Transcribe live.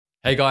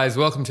Hey guys,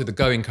 welcome to the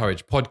Go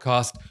Encourage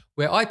podcast,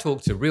 where I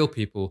talk to real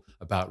people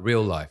about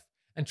real life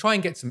and try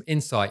and get some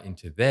insight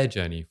into their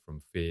journey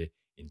from fear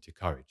into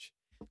courage.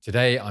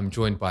 Today, I'm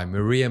joined by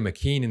Marija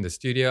Mckean in the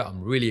studio.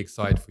 I'm really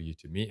excited for you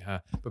to meet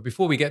her. But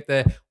before we get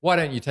there, why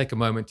don't you take a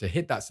moment to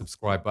hit that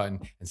subscribe button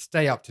and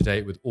stay up to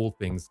date with all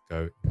things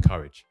Go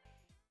Encourage.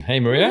 Hey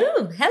Marija.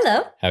 Ooh,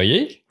 hello. How are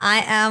you?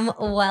 I am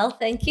well,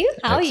 thank you.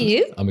 How are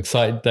you? I'm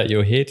excited that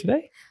you're here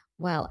today.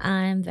 Well,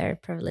 I'm very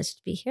privileged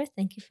to be here.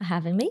 Thank you for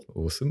having me.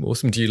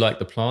 Awesome. Do you like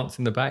the plants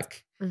in the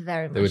back?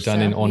 Very much. They were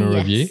done in honor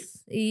of you?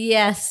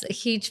 Yes, a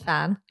huge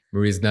fan.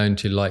 Marija's known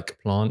to like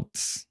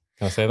plants.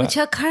 Can I say that? Which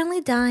are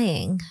currently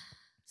dying.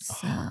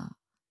 So.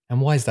 And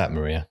why is that,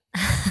 Marija?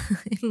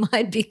 It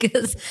might be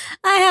because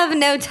I have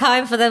no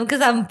time for them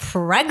because I'm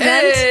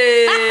pregnant.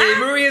 Hey,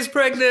 Marija's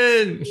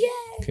pregnant. Yay.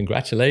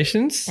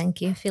 Congratulations.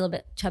 Thank you. I feel a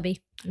bit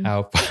chubby.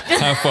 How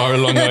far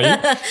along are you?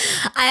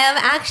 I am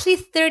actually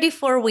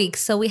 34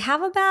 weeks. So we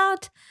have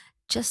about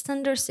just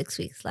under 6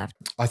 weeks left.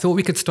 I thought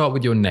we could start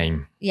with your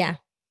name. Yeah.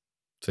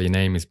 So your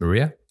name is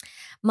Marija?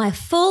 My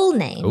full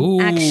name,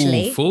 Ooh,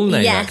 actually. Full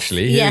name,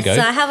 actually. Here we go.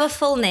 So I have a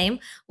full name,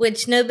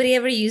 which nobody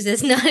ever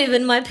uses, not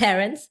even my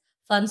parents.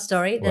 Fun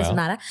story, doesn't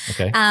matter.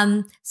 Okay.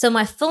 So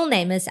my full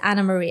name is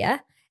Anna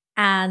Maria,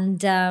 and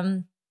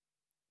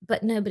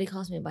but nobody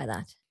calls me by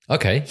that.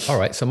 Okay, all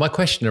right. So my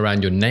question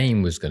around your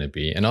name was going to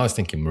be, and I was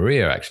thinking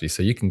Marija actually,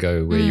 so you can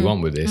go where you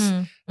want with this.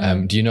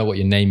 Do you know what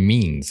your name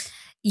means?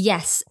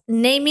 Yes,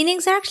 name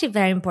meanings are actually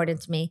very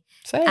important to me.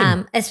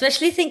 Same.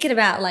 Especially thinking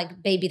about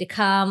like baby to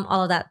come,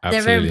 all of that. Absolutely.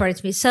 They're very important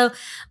to me. So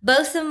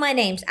both of my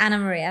names, Anna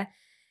Maria,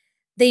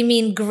 they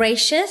mean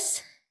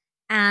gracious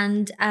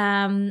and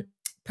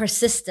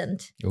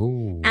persistent.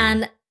 Ooh.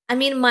 And I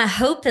mean, my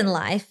hope in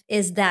life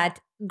is that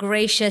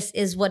gracious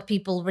is what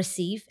people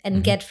receive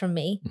and get from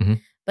me,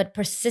 but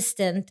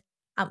persistent,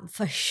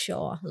 for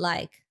sure.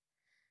 Like,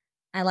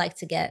 I like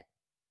to get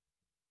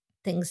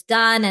things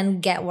done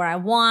and get where I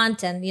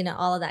want, and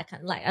all of that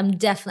kind of, like,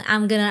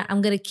 I'm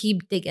gonna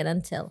keep digging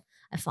until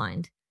I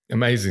find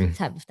Amazing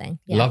type of thing.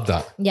 Yeah. Love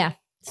that. Yeah.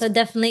 So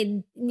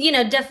definitely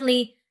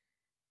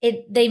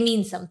they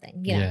mean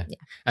something. Yeah.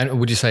 And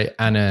would you say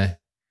Anna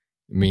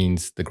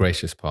means the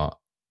gracious part?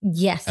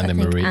 Yes. And I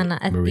then think Anna.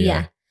 Marija.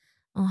 Yeah.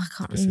 Oh, I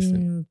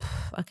can't.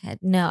 Okay.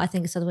 No, I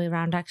think it's the other way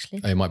around, actually.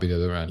 Oh, it might be the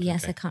other way around.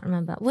 Yes, okay. I can't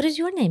remember. What does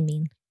your name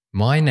mean?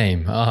 My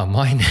name. Oh,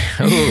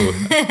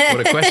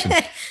 what a question.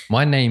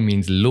 My name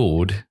means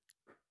Lord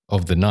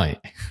of the Night.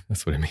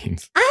 That's what it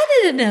means.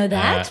 I didn't know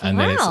that. And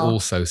then it's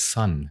also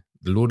Sun.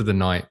 The Lord of the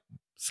Night,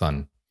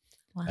 Sun.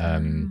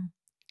 Wow.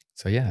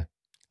 So yeah,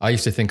 I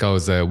used to think I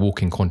was a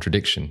walking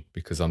contradiction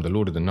because I'm the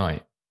Lord of the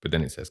Night, but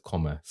then it says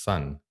comma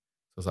Sun.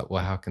 So I was like,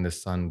 well, how can the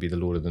sun be the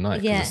Lord of the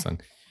Night? Yeah. The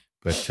sun.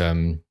 But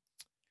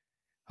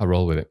I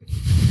roll with it.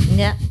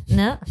 Yeah.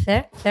 No.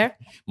 Fair.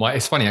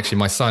 It's funny actually.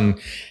 My son,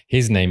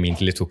 his name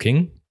means Little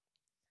King.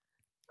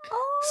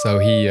 Oh. So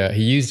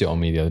he used it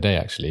on me the other day.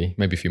 Actually,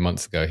 maybe a few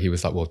months ago, he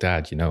was like, "Well,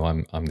 Dad,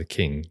 I'm the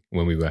king."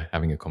 When we were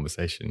having a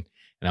conversation,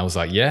 and I was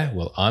like, "Yeah,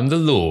 well, I'm the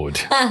Lord."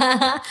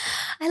 I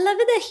love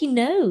it that he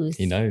knows.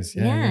 He knows.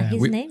 Yeah.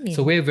 His name means.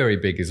 So we're very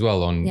big as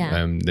well on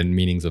the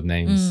meanings of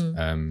names,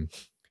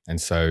 and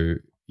so.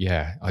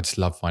 Yeah, I just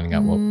love finding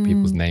out what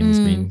people's names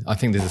mean. I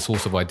think there's a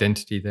source of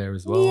identity there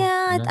as well.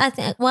 Yeah,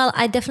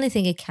 I definitely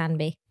think it can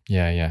be.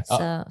 Yeah.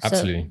 So,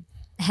 absolutely.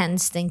 So,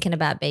 hence, thinking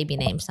about baby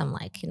names, I'm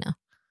like,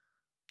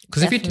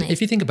 Because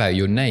if you think about it,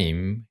 your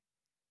name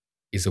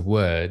is a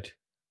word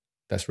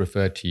that's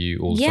referred to you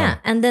all the time. Yeah,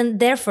 and then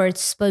therefore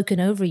it's spoken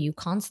over you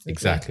constantly.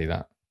 Exactly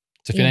that.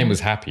 So if your name was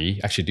Happy,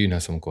 actually I do know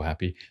someone called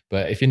Happy,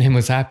 but if your name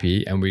was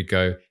Happy and we'd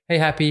go, hey,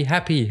 Happy,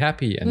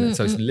 and then,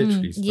 so it's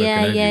literally spoken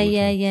over you all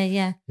the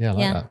time. Yeah, I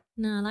like that.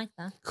 No, I like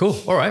that. Cool.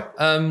 All right.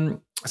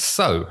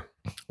 So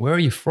where are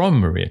you from,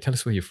 Marija? Tell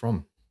us where you're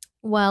from.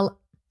 Well,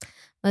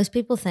 most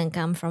people think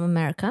I'm from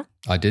America.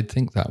 I did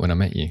think that when I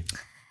met you.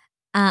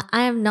 I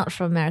am not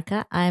from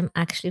America. I'm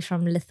actually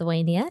from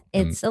Lithuania.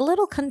 It's a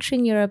little country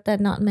in Europe that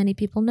not many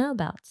people know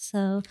about.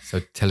 So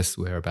tell us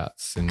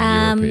whereabouts in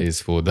Europe it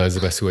is for those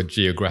of us who are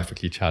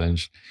geographically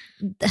challenged.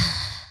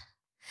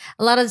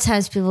 A lot of the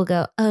times people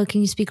go, oh,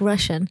 can you speak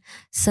Russian?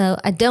 So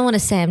I don't want to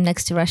say I'm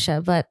next to Russia,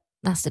 but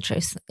that's the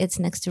truth. It's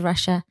next to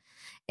Russia.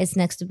 It's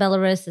next to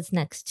Belarus.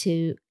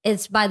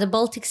 It's by the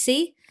Baltic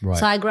Sea. Right.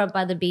 So I grew up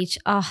by the beach.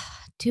 Oh,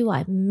 do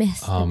I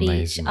miss the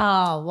amazing. beach?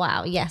 Oh,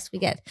 wow. Yes, we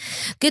get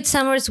good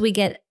summers. We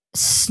get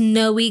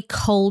snowy,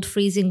 cold,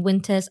 freezing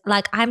winters.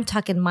 Like I'm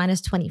talking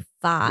minus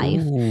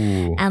 25.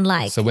 Ooh. And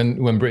like. So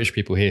when British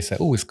people here say,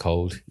 oh, it's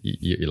cold,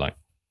 you're like.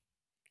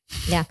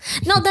 Yeah.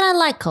 Not that I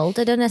like cold.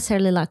 I don't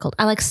necessarily like cold.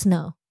 I like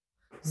snow.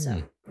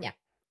 So, yeah.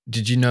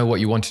 Did you know what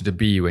you wanted to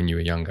be when you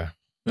were younger?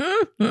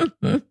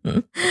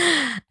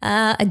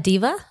 A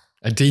diva.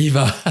 A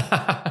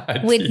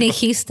diva. Whitney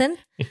Houston.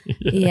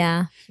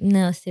 Yeah.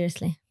 No,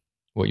 seriously.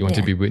 What, you want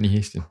to be Whitney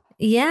Houston?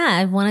 Yeah,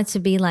 I wanted to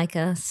be like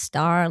a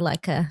star,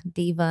 like a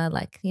diva,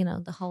 like,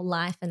 the whole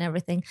life and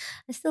everything.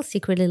 I still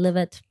secretly live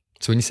it.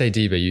 So when you say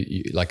diva,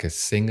 you like a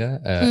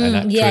singer, an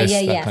actress, yeah.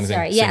 that kind of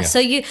Sorry, thing? yeah.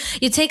 Singer. So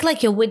you take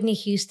like your Whitney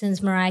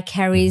Houston's, Mariah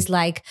Carey's,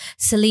 like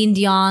Celine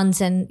Dion's,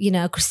 and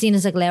Christina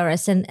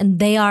Aguilera's, and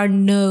they are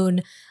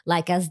known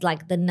like as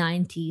like the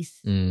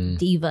 90s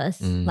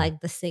divas,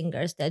 like the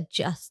singers. They're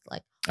just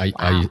like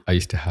wow. I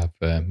used to have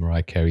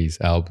Mariah Carey's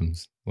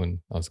albums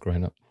when I was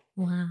growing up.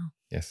 Wow.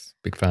 Yes,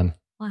 big fan.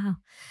 Wow.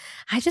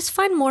 I just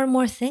find more and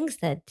more things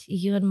that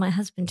you and my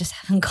husband just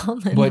have in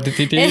common. What did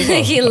he do?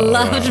 He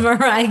loved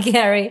Mariah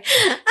Carey.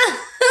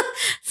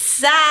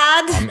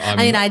 Sad.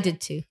 I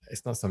did too.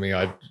 It's not something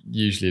I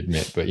usually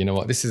admit, but you know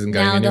what? This isn't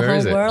going now anywhere,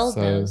 is it? Now the whole world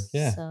so, knows.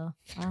 Yeah. So,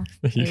 wow.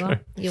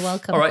 You're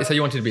welcome. All right. So you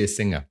wanted to be a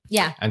singer.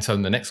 Yeah. And so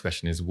the next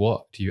question is,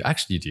 what do you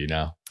actually do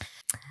now?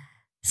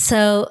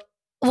 So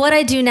what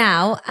I do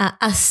now,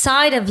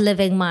 aside of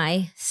living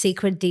my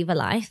secret diva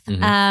life,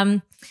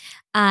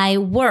 I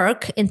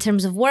work, in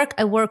terms of work,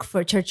 I work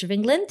for Church of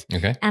England.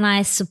 Okay. And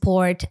I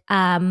support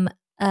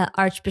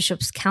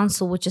Archbishop's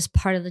Council, which is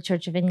part of the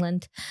Church of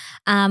England.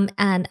 And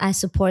I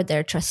support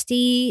their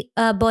trustee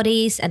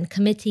bodies and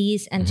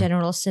committees and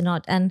General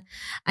Synod. And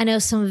I know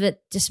some of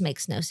it just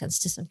makes no sense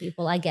to some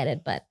people. I get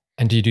it, but...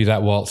 And do you do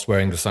that whilst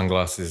wearing the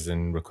sunglasses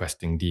and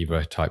requesting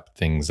diva type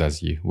things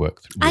as you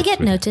work through? I get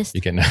noticed.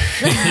 You get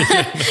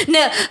noticed.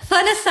 No,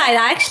 fun aside,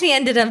 I actually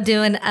ended up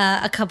doing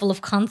a couple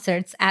of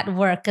concerts at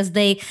work because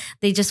they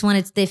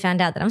found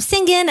out that I'm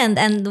singing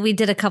and we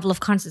did a couple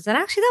of concerts. And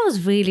actually that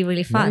was really,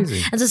 really fun.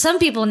 Amazing. And so some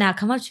people now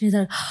come up to me and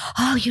they're like,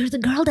 oh, you're the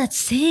girl that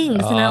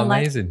sings. And I'm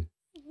amazing.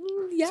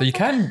 Yeah. So you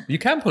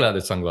can pull out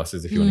the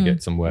sunglasses if you want to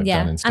get some work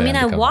done and stay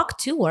I walk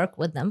to work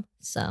with them,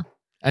 so...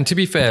 And to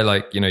be fair,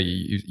 like,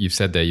 you've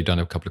said there, you've done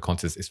a couple of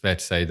concerts. It's fair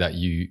to say that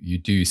you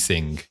do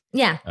sing.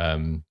 Yeah.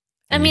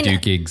 You do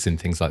gigs and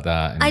things like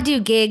that. I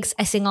do gigs.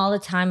 I sing all the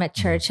time at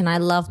church and I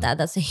love that.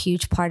 That's a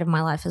huge part of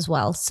my life as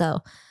well. So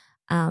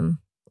I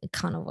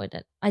can't avoid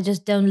it. I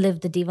just don't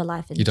live the diva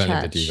life in church. You don't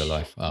live the diva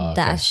life. Oh,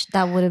 okay.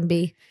 That wouldn't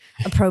be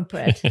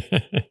appropriate.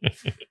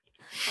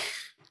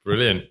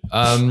 Brilliant.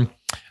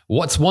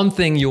 What's one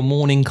thing your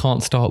morning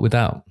can't start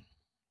without?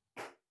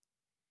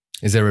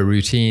 Is there a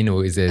routine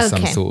or is there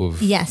some sort of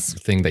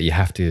thing that you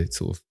have to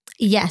sort of...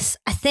 Yes,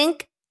 I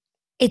think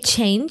it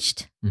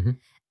changed.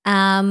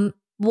 When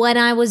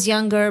I was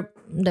younger,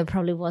 there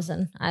probably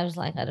wasn't. I was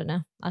like, I don't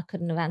know. I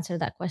couldn't have answered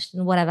that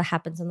question. Whatever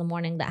happens in the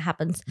morning, that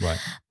happens. Right.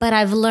 But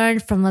I've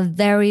learned from a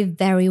very,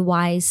 very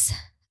wise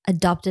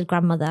adopted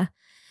grandmother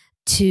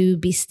to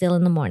be still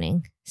in the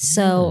morning.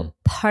 So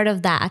part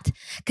of that,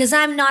 because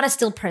I'm not a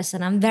still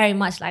person. I'm very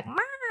much like...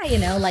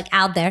 like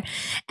out there.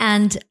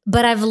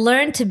 But I've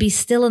learned to be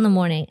still in the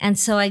morning. And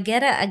so I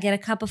get a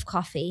cup of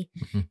coffee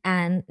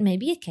and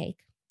maybe a cake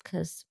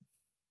because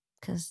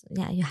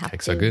you have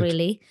Cakes to are good.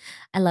 Really.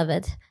 I love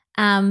it.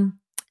 And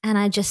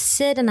I just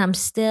sit and I'm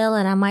still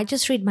and I might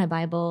just read my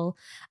Bible.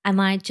 I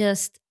might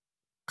just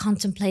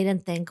contemplate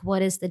and think,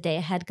 what is the day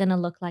ahead going to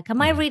look like? I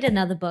might read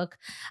another book.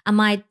 I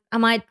might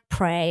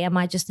pray. I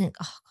might just think,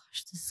 oh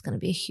gosh, this is going to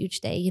be a huge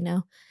day,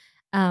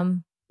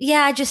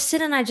 I just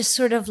sit and I just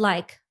sort of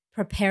like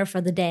prepare for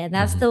the day. And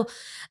that's the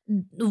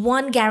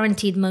one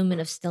guaranteed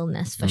moment of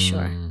stillness for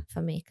sure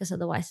for me. Because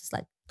otherwise it's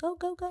like, go,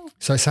 go, go.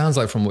 So it sounds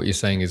like from what you're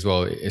saying as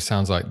well, it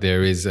sounds like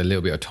there is a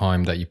little bit of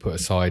time that you put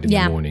aside in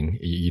the morning.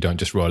 You don't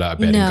just roll out of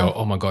bed and go,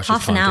 oh my gosh,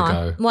 it's time to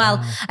go.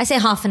 Well, I say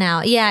half an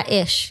hour. Yeah,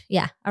 ish.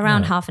 Yeah,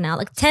 around half an hour.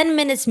 Like 10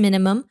 minutes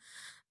minimum,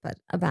 but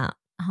about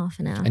half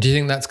an hour. And do you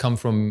think that's come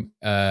from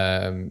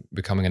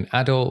becoming an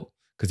adult?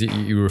 Because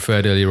you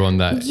referred earlier on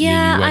that you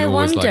weren't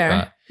always like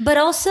that. But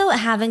also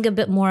having a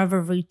bit more of a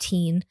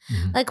routine.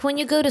 Like when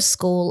you go to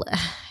school,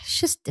 it's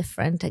just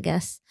different, I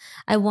guess.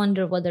 I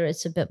wonder whether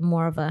it's a bit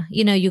more of a,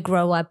 you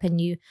grow up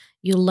and you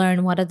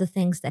learn what are the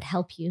things that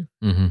help you,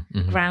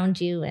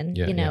 ground you and,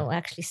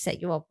 actually set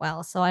you up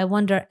well. So I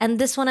wonder, and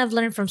this one I've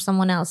learned from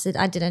someone else.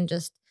 I didn't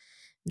just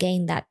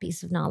gain that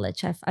piece of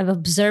knowledge. I've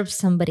observed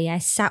somebody. I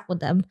sat with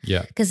them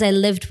because I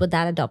lived with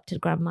that adopted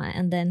grandma,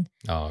 and then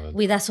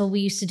that's what we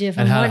used to do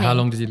every morning. And how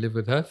long did you live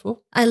with her for?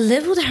 I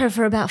lived with her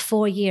for about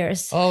 4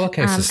 years. Oh,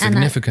 okay, so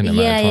significant amount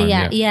of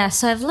time. Yeah.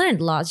 So I've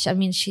learned lots. I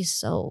mean, she's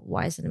so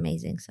wise and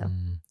amazing. So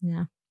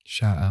yeah.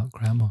 Shout out,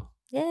 Grandma.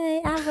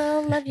 Yay, I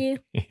will love you.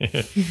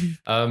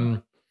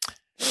 So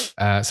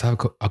I've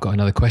got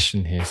another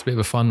question here. It's a bit of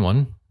a fun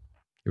one.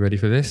 You ready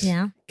for this?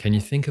 Yeah. Can you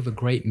think of a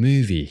great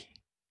movie?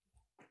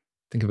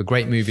 Think of a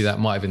great movie that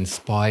might have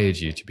inspired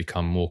you to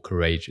become more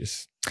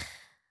courageous.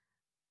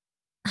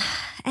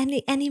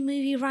 Any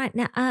movie right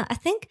now? I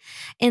think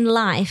in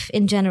life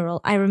in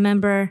general, I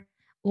remember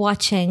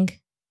watching.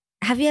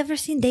 Have you ever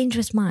seen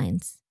Dangerous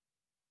Minds?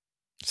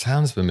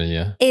 Sounds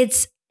familiar.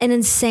 It's an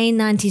insane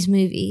 90s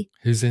movie.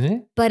 Who's in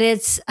it? But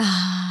it's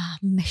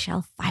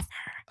Michelle Pfeiffer.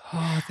 Oh,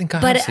 I think I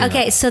have seen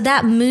that. So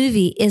that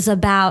movie is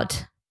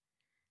about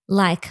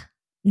like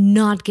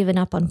not giving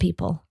up on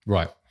people.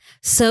 Right.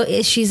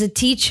 So she's a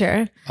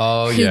teacher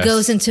who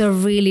goes into a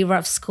really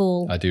rough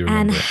school. I do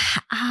remember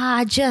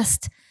and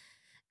just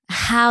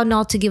how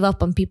not to give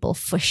up on people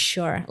for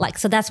sure. Like,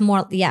 so that's more,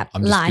 I'm just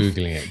life.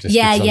 Googling it. Just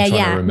I'm trying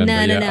to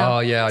remember. No. Oh,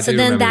 yeah, I so do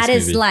then remember that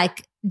this is movie.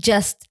 like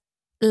just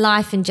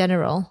life in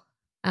general.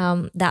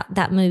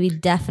 That movie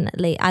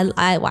definitely.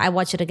 I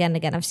watch it again and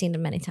again. I've seen it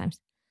many times.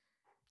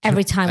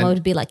 Every time I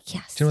would be like,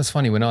 yes. Do you know what's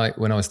funny? When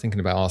I was thinking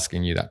about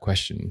asking you that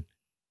question,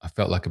 I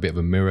felt like a bit of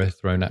a mirror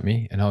thrown at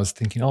me, and I was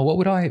thinking, oh,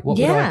 what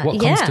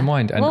comes to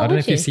mind? And I don't know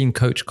if you've seen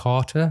Coach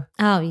Carter.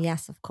 Oh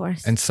yes, of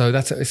course. And so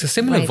it's a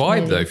similar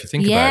vibe though, if you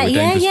think about it, with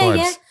Dangerous Vibes.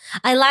 Yeah.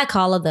 I like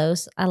all of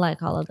those. I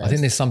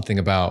think there's something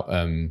about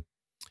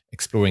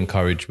exploring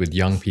courage with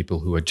young people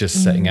who are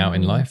just setting out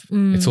in life.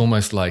 It's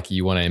almost like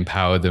you want to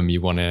empower them. You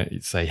want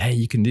to say, hey,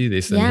 you can do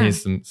this. And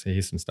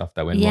here's some stuff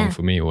that went wrong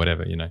for me or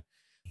whatever, you know.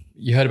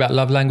 You heard about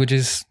love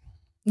languages?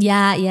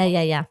 Yeah.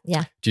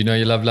 Do you know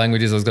your love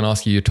languages? I was going to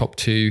ask you your top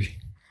 2.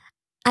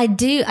 I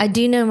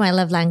do know my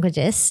love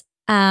languages.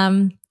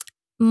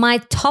 My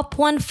top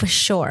one for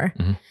sure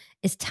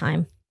is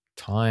time.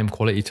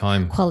 Quality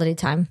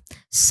time.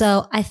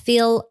 So I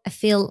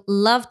feel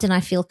loved and I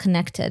feel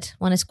connected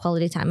when it's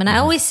quality time. And I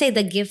always say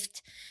that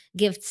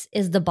gifts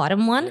is the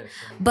bottom one,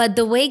 but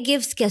the way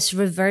gifts gets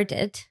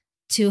reverted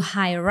to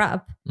higher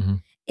up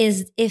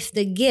is if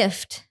the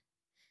gift,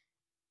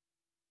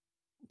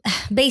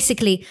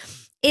 basically,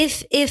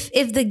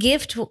 if the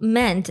gift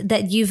meant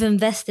that you've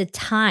invested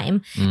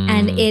time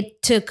and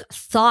it took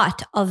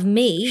thought of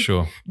me,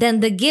 then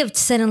the gift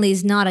suddenly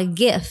is not a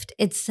gift.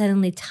 It's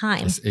suddenly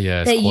time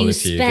that you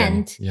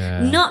spent,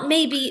 not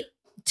maybe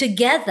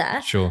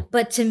together,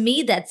 but to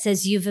me that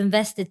says you've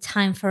invested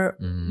time for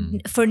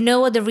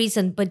no other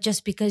reason, but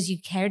just because you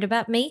cared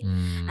about me.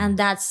 And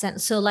that's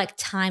so like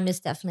time is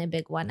definitely a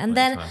big one. And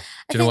then,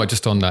 do you know what?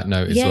 Just on that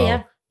note as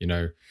well, you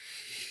know,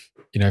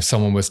 if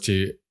someone was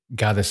to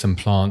gather some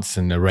plants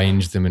and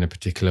arrange them in a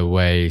particular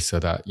way so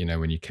that, you know,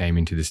 when you came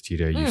into the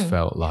studio, you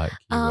felt like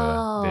you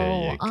were,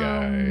 there you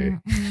go.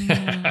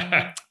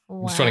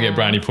 I'm just trying to get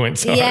brownie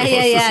points. No,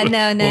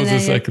 what was the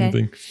second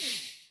thing?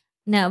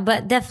 No,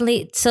 but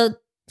definitely. So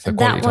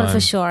that one for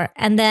sure.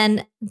 And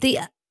then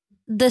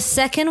the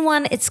second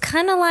one, it's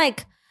kind of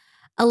like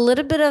a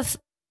little bit of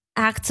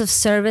acts of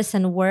service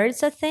and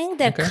words. I think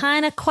they're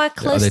kind of quite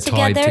close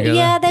together.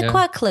 Yeah, they're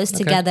quite close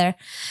together.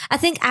 I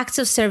think acts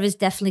of service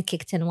definitely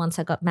kicked in once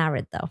I got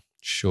married though.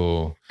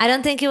 Sure. I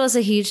don't think it was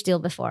a huge deal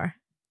before.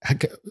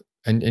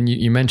 And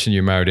you mentioned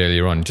you were married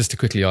earlier on. Just to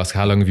quickly ask,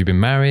 how long have you been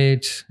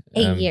married?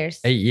 8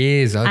 years. 8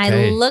 years,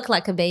 okay. I look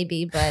like a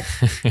baby, but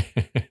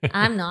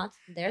I'm not.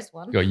 There's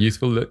one. You got a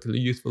youthful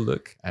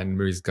look, and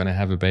Marie's going to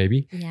have a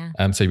baby. Yeah.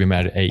 So you've been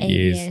married 8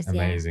 years.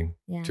 Amazing.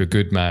 Yeah. To a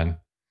good man.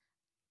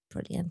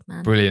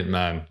 Brilliant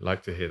man.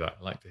 Like to hear that.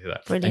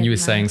 Brilliant and you were man.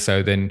 saying,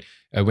 so then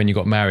when you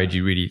got married,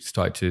 you really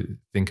started to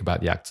think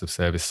about the acts of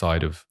service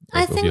side of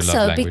I think your love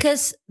so,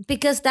 language.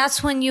 because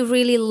that's when you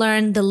really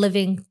learn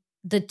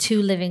the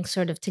two living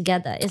sort of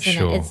together, isn't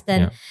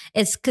it?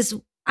 It's because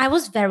I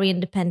was very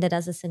independent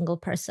as a single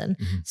person.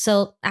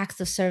 So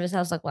acts of service, I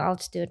was like, well, I'll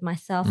just do it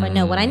myself. I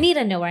know what I need.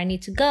 I know where I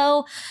need to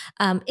go.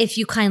 If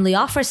you kindly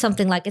offer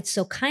something, like, it's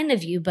so kind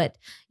of you, but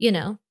you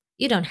know,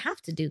 you don't have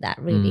to do that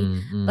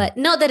really. But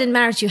not that in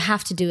marriage you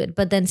have to do it,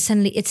 but then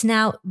suddenly it's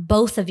now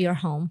both of your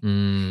home.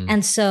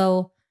 And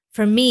so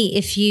for me,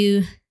 if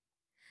you,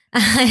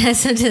 I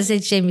sometimes say,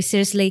 Jamie,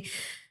 seriously,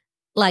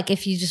 like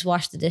if you just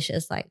wash the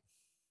dishes, like,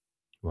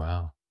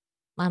 wow,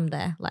 I'm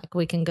there. Like,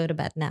 we can go to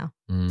bed now,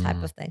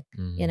 type of thing,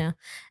 you know?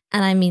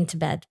 And I mean to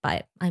bed,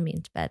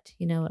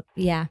 you know?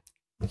 Yeah.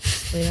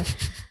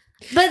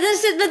 But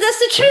that's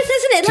the truth,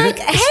 isn't it? Like,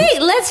 hey,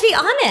 let's be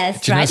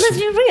honest, right? Let's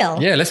be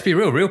real. Yeah, let's be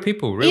real. Real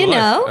people, real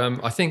life. Know?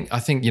 I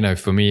think, you know,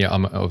 for me,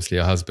 I'm obviously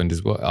a husband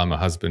as well. I'm a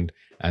husband.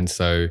 And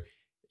so,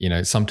 you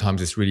know,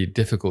 sometimes it's really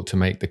difficult to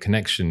make the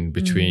connection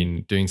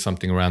between doing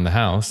something around the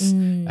house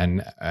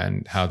and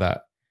how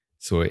that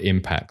sort of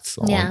impacts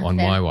on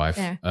my wife.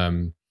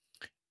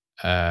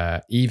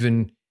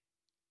 Even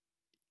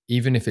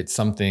if it's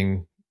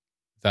something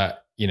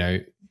that, you know,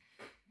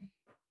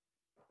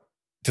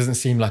 doesn't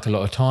seem like a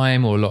lot of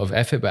time or a lot of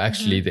effort, but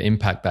actually the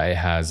impact that it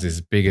has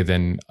is bigger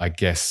than, I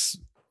guess,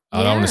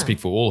 I don't want to speak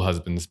for all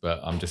husbands, but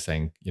I'm just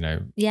saying, you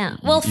know. Yeah.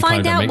 Well,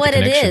 find out what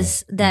it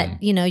is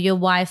that, you know, your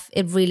wife,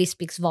 it really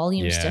speaks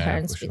volumes to her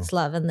and speaks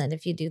love. And then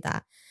if you do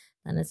that,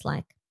 then it's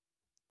like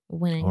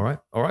winning. All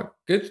right.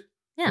 Good.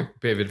 Yeah.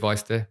 Bit of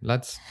advice there,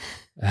 lads.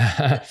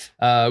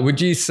 Would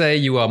you say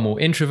you are more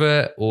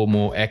introvert or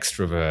more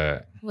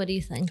extrovert? What do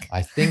you think?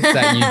 I think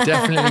that you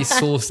definitely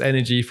source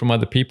energy from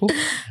other people.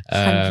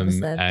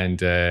 100%. And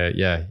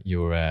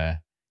you're an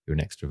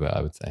extrovert,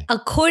 I would say.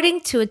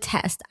 According to a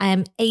test, I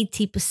am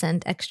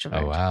 80%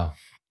 extrovert. Oh, wow.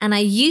 And I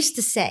used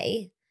to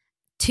say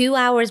 2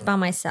 hours by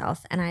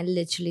myself and I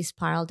literally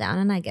spiral down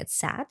and I get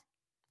sad.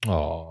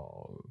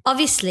 Oh.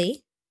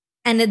 Obviously.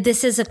 And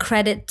this is a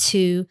credit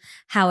to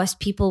how as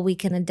people we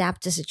can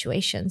adapt to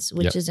situations,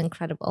 which is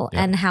incredible,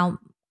 and how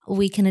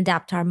we can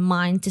adapt our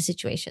mind to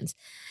situations.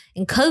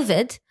 In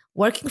COVID,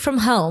 working from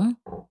home,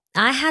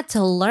 I had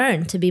to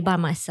learn to be by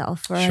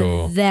myself for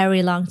a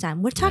very long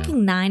time. We're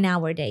talking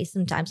 9-hour days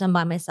sometimes. I'm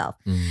by myself.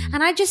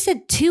 And I just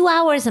said 2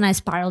 hours and I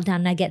spiral down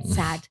and I get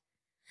sad.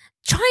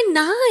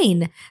 Try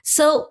 9.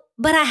 So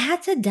but I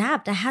had to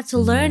adapt. I had to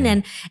learn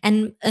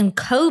and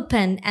cope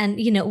and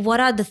you know, what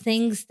are the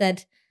things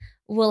that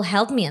will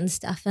help me and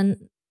stuff.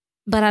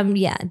 But I'm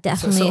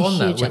definitely so a on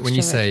huge that, when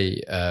you extrovert.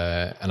 say,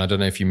 and I don't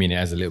know if you mean it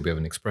as a little bit of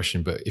an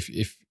expression, but if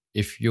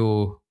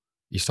you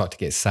start to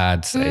get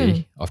sad,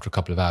 say after a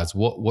couple of hours,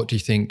 what do you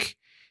think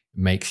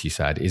makes you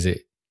sad? Is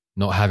it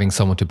not having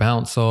someone to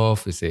bounce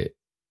off? Is it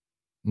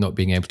not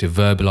being able to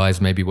verbalize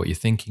maybe what you're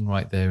thinking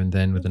right there and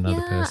then with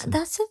another person?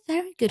 That's a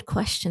very good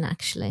question,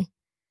 actually.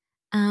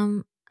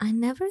 I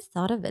never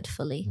thought of it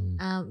fully,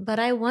 but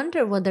I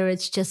wonder whether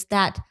it's just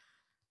that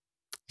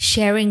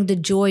sharing the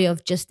joy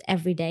of just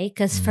every day.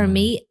 Because for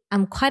me,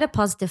 I'm quite a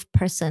positive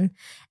person,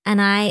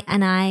 and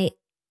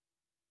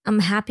I'm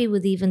happy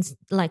with even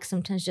like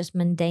sometimes just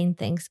mundane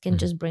things can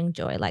just bring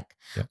joy. Like,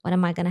 what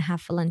am I going to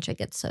have for lunch? I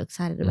get so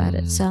excited about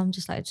it. So I'm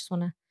just like, I just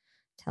want to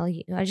tell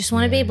you. I just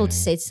want to be able to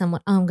say to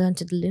someone, "Oh, I'm going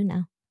to the loo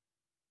now."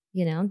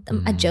 You know,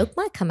 a joke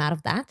might come out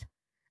of that.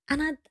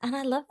 And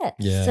I love it.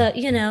 Yeah. So,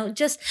 you know,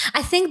 just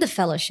I think the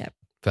fellowship.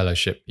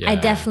 Yeah. I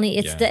definitely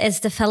it's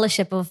the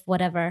fellowship of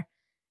whatever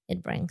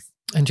it brings.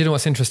 And do you know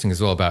what's interesting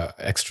as well about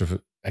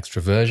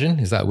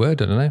extroversion? Is that a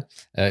word? I don't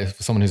know.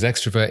 For someone who's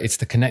extrovert, it's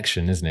the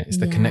connection, isn't it? It's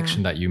the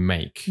connection that you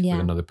make with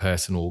another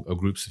person or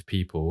groups of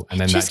people, and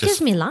then it that just gives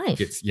me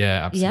life.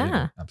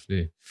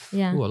 Absolutely.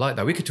 Yeah. Oh, I like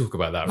that. We could talk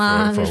about that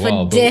for a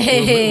while. But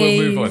we'll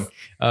move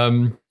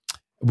on.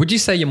 Would you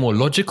say you're more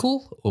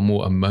logical or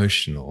more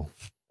emotional?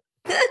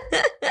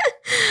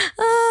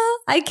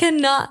 I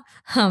cannot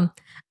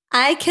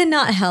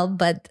help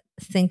but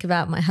think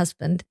about my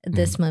husband at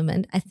this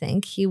moment. I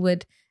think he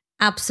would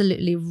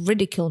absolutely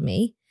ridicule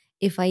me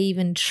if I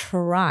even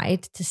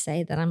tried to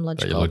say that I'm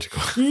logical. That you're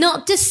logical.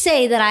 Not to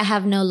say that I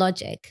have no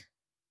logic.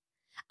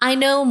 I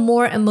know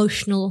more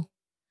emotionally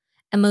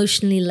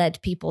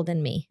led people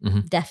than me.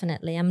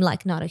 Definitely. I'm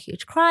like not a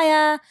huge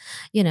crier,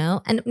 you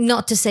know, and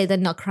not to say that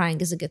not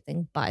crying is a good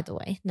thing, by the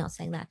way, not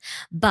saying that,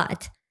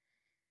 but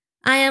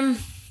I'm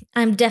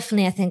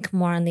definitely, I think,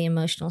 more on the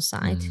emotional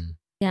side.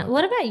 Yeah.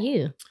 What about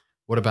you?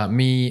 What about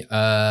me?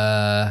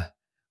 I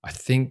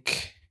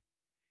think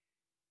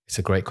it's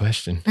a great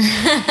question.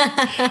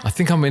 I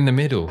think I'm in the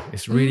middle.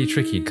 It's really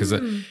tricky because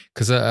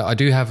I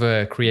do have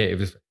a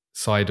creative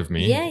side of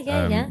me,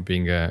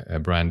 being a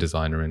brand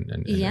designer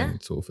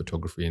and sort of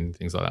photography and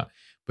things like that.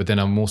 But then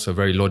I'm also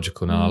very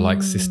logical and I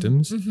like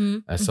systems.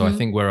 So I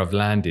think where I've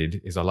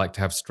landed is I like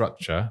to have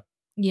structure.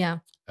 Yeah.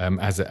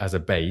 As a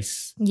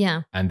base.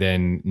 Yeah. And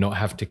then not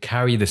have to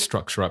carry the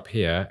structure up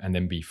here and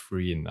then be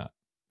free in that.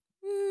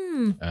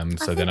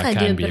 So then I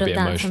can be a bit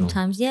emotional.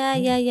 Sometimes. Yeah.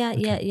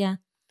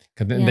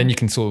 Then you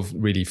can sort of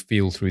really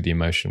feel through the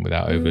emotion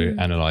without over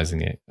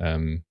analyzing it.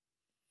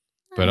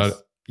 But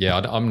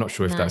I'm not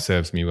sure if that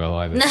serves me well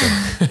either.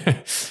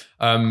 So.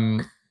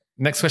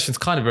 Next question is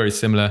kind of very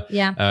similar.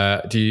 Yeah.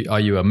 Are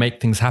you a make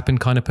things happen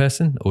kind of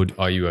person, or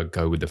are you a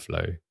go with the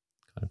flow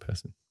kind of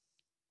person?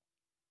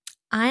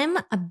 I'm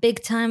a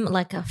big time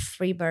like a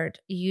free bird.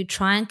 You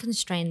try and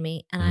constrain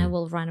me and I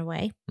will run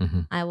away.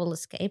 I will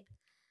escape.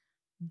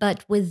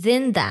 But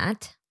within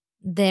that,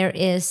 there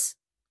is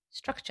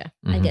structure,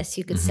 I guess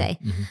you could say.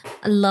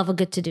 I love a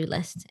good to-do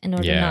list in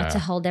order not to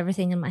hold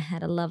everything in my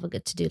head. I love a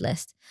good to-do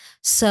list.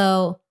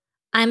 So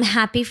I'm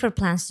happy for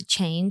plans to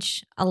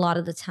change a lot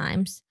of the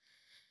times.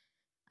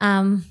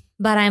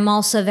 But I'm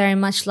also very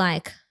much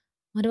like,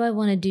 what do I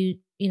want to do,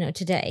 you know,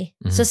 today?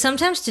 So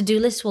sometimes to-do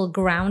lists will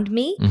ground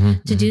me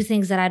to do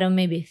things that I don't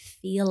maybe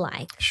feel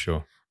like.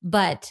 Sure.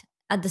 But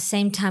at the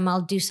same time,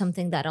 I'll do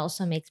something that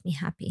also makes me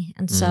happy.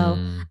 And so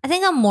I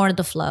think I'm more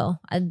the flow.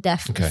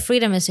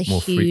 Freedom is a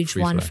huge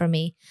one for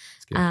me.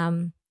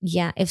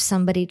 If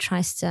somebody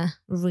tries to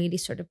really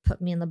sort of put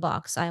me in the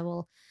box, I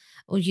will,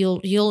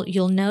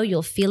 you'll know,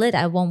 you'll feel it.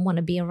 I won't want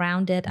to be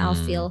around it.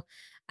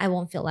 I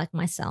won't feel like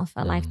myself.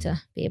 I like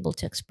to be able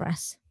to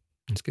express.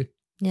 That's good.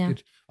 Yeah.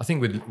 Good. I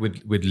think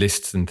with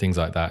lists and things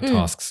like that,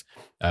 tasks,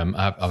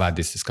 I've had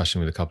this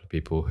discussion with a couple of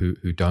people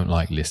who don't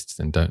like lists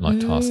and don't like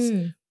tasks.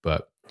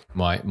 But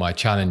my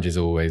challenge is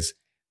always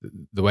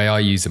the way I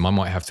use them. I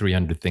might have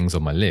 300 things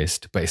on my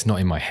list, but it's not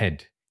in my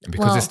head. And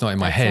because it's not in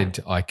my head,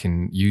 I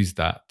can use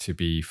that to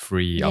be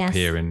free up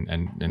here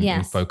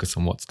and focus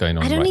on what's going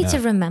on. I don't need to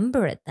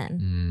remember it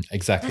then.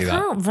 Exactly. I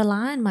can't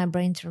rely on my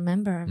brain to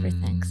remember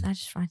everything because I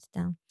just write it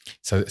down.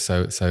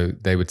 So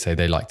they would say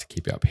they like to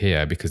keep it up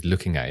here because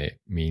looking at it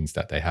means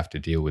that they have to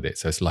deal with it.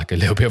 So it's like a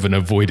little bit of an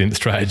avoidance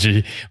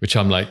strategy, which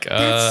I'm like,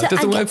 it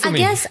doesn't work for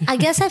me. I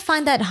guess I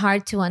find that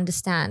hard to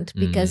understand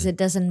because it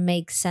doesn't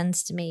make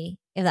sense to me,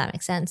 if that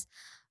makes sense.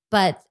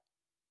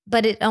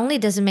 But it only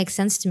doesn't make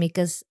sense to me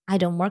because I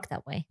don't work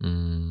that way.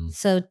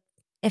 So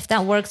if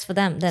that works for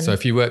them, then... So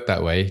if you work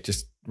that way,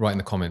 just write in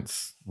the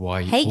comments,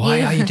 why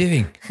are you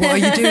doing? What are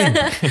you doing?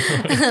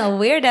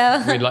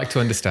 Weirdo. We'd like to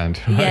understand.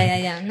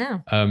 Right? Yeah.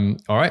 No.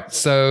 All right.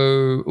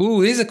 So,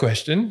 here's a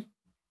question.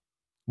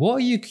 What are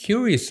you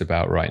curious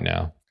about right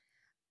now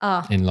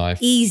in life?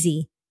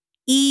 Easy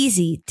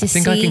to see.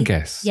 I think I can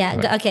guess. Yeah.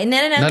 Right. Okay. No.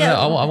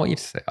 I want you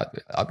to say.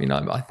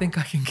 I think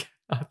I can guess.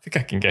 I think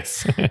I can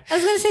guess. I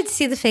was going to say to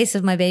see the face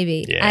of my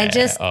baby. Yeah.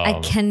 I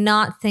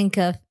cannot think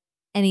of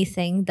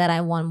anything that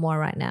I want more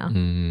right now.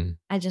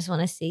 I just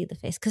want to see the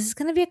face because it's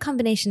going to be a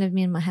combination of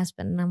me and my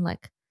husband. And I'm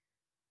like,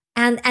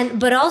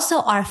 but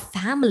also our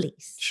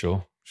families.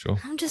 Sure.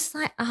 I'm just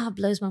like, it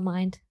blows my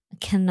mind. I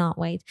cannot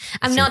wait.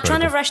 I'm not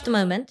trying to rush the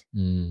moment.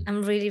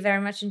 I'm really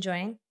very much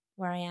enjoying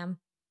where I am.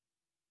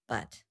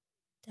 But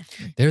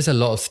definitely. There's a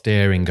lot of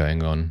staring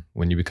going on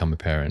when you become a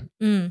parent.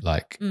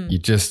 You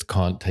just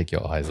can't take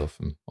your eyes off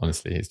them.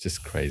 Honestly, it's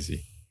just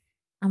crazy.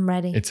 I'm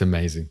ready. It's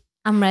amazing.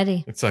 I'm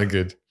ready. It's so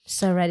good.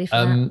 So ready for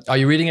that. Are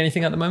you reading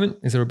anything at the moment?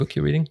 Is there a book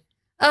you're reading?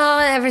 Oh,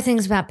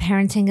 everything's about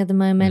parenting at the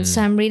moment.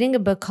 So I'm reading a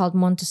book called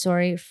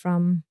Montessori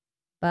from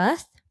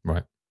Birth.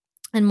 Right.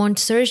 And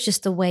Montessori is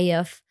just a way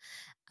of,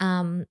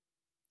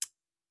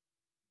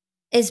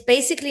 it's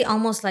basically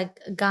almost like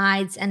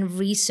guides and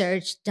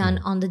research done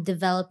on the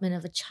development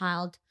of a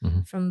child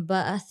from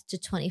birth to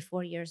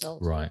 24 years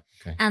old. Right.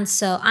 Okay. And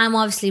so I'm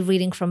obviously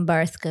reading from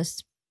birth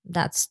because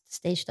that's the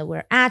stage that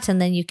we're at.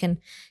 And then you can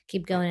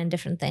keep going in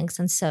different things.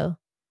 And so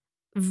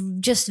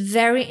just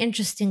very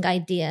interesting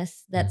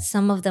ideas that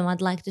some of them I'd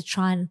like to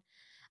try and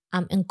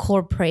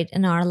incorporate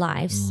in our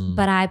lives.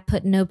 But I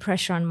put no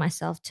pressure on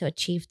myself to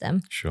achieve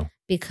them. Sure.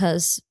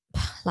 Because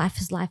life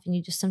is life and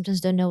you just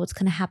sometimes don't know what's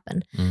going to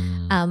happen.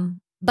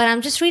 But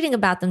I'm just reading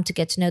about them to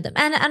get to know them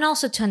and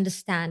also to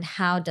understand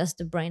how does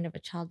the brain of a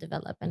child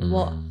develop and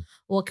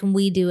what can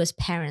we do as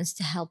parents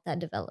to help that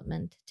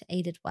development, to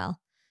aid it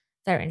well.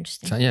 Very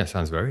interesting.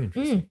 Sounds very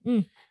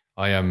interesting.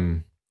 I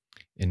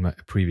in my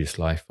previous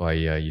life, I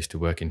used to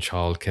work in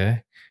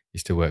childcare.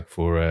 Used to work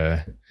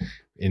for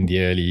in the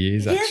early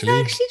years, actually.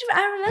 Yes,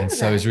 I remember and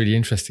so it was really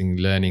interesting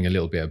learning a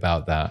little bit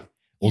about that.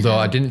 Although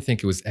I didn't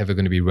think it was ever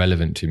going to be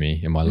relevant to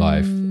me in my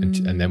life.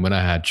 And then when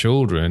I had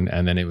children,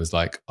 and then it was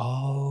like,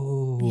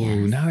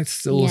 now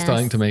it's all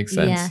starting to make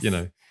sense, you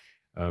know.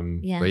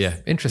 But yeah,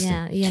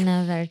 interesting.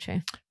 Yeah, very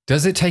true.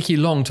 Does it take you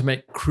long to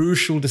make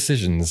crucial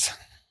decisions?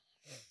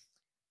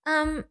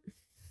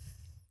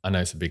 I know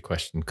it's a big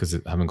question because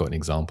I haven't got an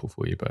example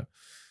for you, but.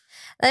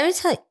 Let me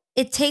tell you,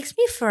 it takes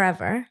me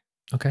forever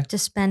to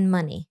spend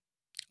money.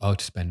 Oh,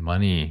 to spend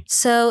money.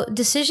 So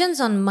decisions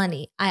on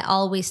money, I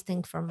always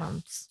think for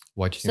months.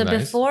 Why do you think that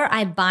is? So before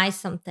I buy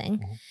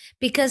something,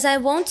 because I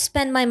won't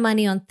spend my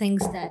money on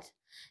things that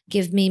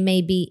give me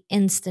maybe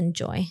instant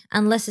joy,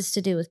 unless it's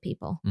to do with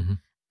people.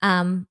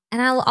 And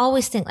I'll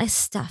always think, like,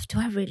 stuff, do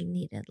I really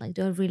need it? Like,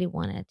 do I really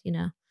want it? You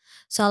know?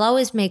 So I'll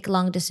always make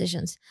long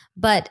decisions.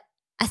 But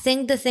I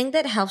think the thing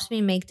that helps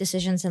me make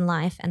decisions in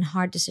life and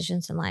hard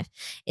decisions in life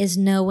is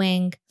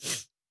knowing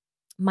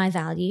my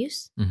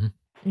values,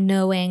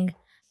 knowing,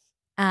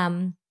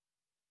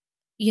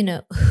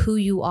 who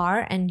you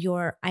are and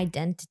your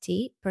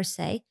identity per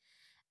se,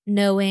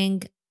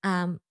 knowing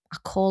a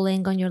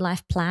calling on your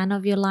life, plan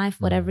of your life,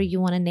 whatever you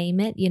want to name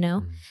it, you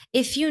know.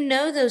 If you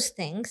know those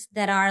things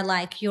that are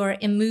like your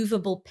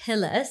immovable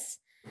pillars,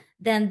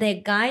 then they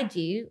guide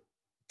you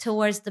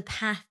towards the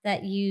path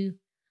that you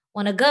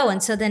want to go.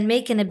 And so then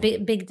making a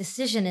big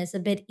decision is a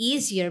bit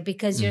easier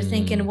because you're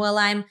thinking,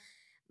 well,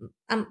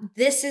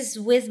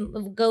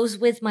 goes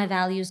with my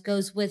values,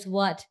 goes with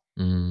what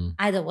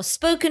either was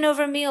spoken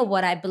over me or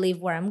what I believe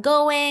where I'm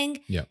going.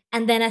 Yeah.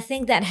 And then I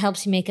think that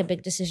helps you make a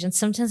big decision.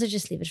 Sometimes I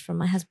just leave it for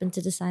my husband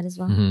to decide as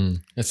well.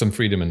 There's some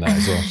freedom in that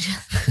as well.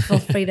 Full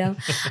freedom.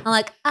 I'm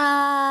like,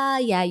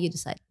 yeah, you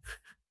decide.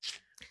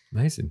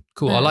 Amazing.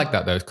 Cool. I like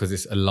that though, because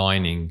it's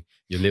aligning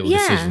your little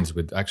decisions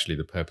with actually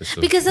the purpose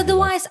of. Because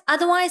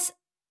otherwise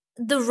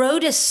the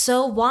road is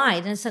so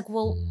wide and it's like,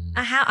 well,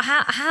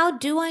 how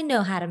do I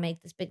know how to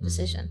make this big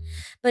decision?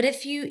 But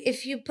if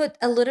you put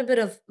a little bit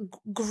of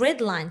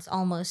grid lines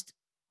almost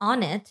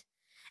on it,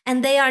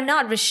 and they are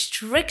not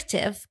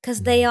restrictive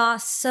because they are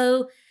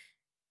so,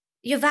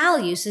 your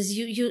values is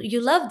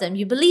you love them,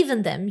 you believe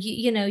in them,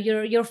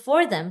 you're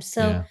for them.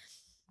 So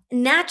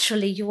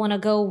naturally you want to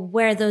go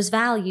where those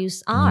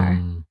values are.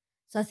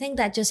 So I think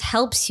that just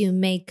helps you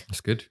make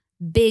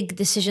big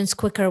decisions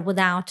quicker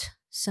without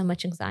so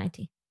much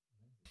anxiety.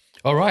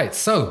 All right.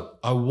 So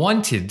I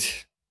wanted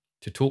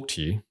to talk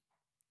to you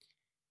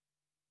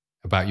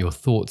about your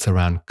thoughts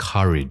around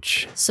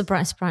courage.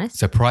 Surprise, surprise.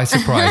 Surprise,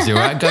 surprise. You're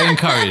outgoing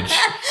courage.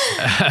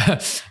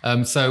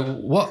 So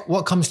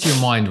what comes to your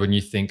mind when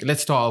you think,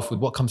 let's start off with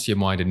what comes to your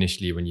mind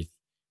initially when you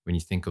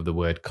think of the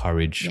word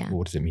courage. Yeah.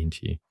 What does it mean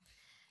to you?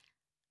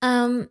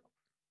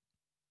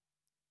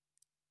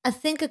 I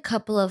think a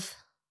couple of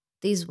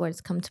these words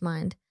come to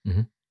mind.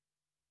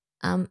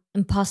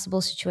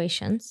 Impossible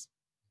situations.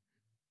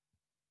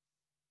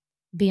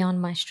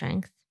 Beyond my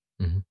strength.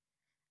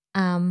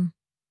 Don't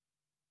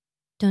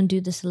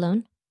do this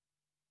alone.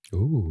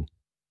 Ooh.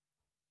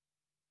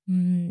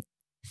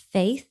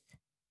 Faith.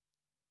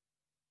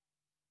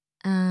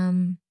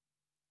 And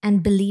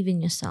believe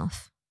in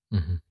yourself.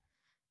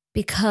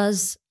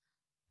 Because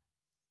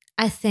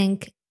I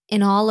think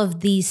in all of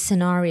these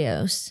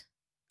scenarios,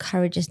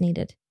 courage is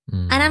needed.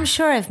 And I'm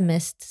sure I've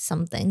missed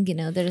something,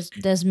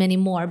 there's many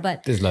more,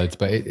 but there's loads,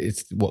 but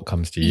it's what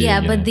comes to you.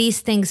 Yeah, but these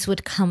things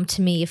would come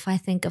to me if I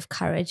think of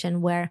courage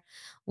and where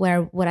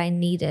would I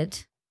need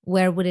it?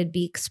 Where would it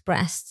be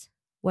expressed?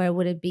 Where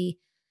would it be,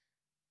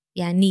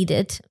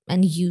 needed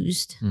and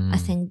used? I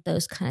think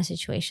those kind of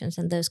situations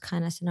and those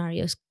kind of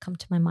scenarios come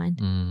to my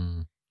mind.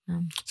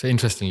 So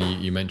interestingly,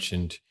 you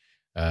mentioned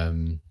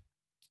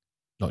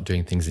not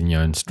doing things in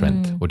your own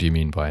strength. What do you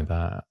mean by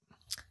that?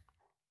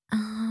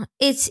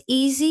 It's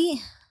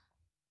easy.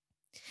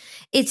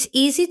 It's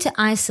easy to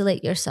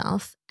isolate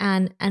yourself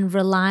and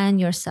rely on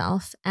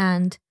yourself.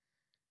 And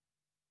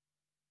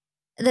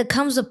there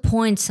comes a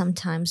point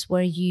sometimes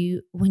where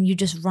when you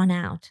just run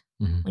out,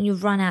 when you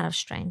run out of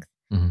strength,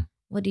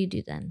 what do you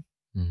do then?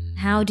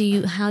 How do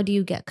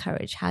you get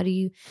courage? How do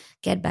you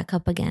get back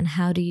up again?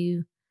 How do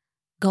you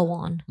go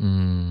on?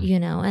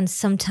 And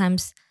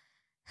sometimes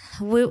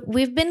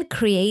we've been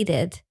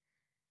created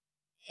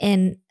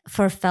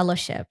for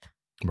fellowship.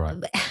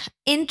 Right.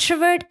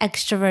 Introvert,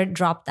 extrovert,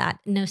 drop that.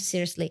 No,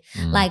 seriously.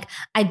 Like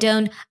I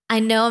know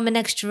I'm an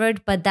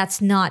extrovert, but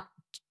that's not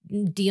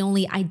the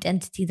only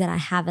identity that I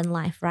have in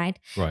life, right?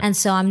 And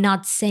so I'm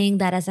not saying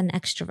that as an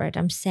extrovert.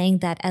 I'm saying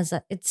that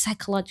it's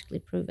psychologically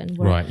proven.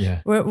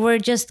 We're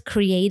just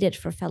created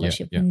for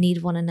fellowship. We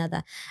need one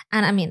another.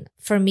 And I mean,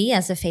 for me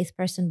as a faith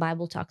person,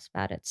 Bible talks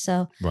about it.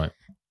 So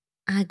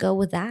I go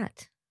with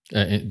that.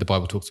 The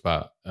Bible talks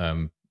about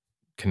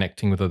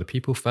connecting with other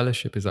people,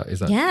 fellowship, is that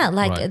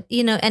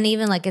and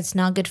even like it's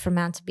not good for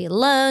man to be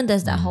alone.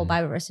 There's that whole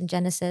Bible verse in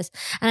Genesis,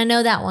 and I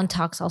know that one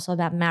talks also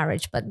about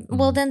marriage, but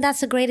well, then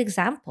that's a great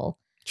example.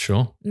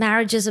 Sure.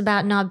 Marriage is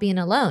about not being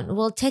alone.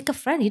 Well, take a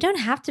friend. You don't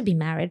have to be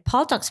married.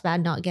 Paul talks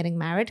about not getting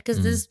married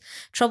because there's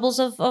troubles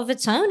of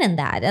its own in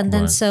that, and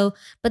then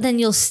but then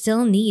you'll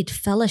still need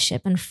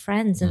fellowship and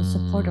friends and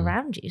support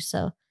around you.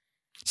 So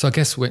I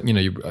guess when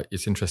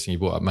it's interesting you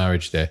brought up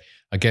marriage there.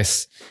 I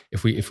guess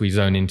if we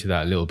zone into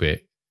that a little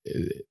bit,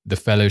 the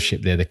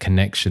fellowship there, the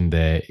connection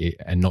there,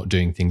 and not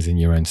doing things in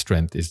your own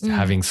strength is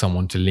having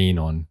someone to lean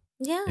on.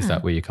 Yeah. Is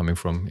that where you're coming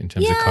from in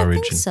terms of courage?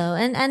 I think so.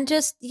 And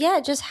just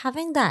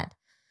having that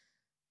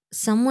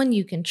someone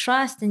you can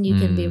trust and you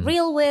can be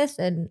real with,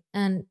 and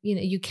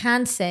you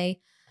can say,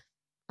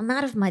 I'm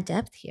out of my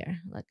depth here.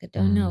 Like, I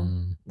don't know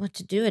what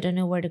to do. I don't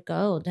know where to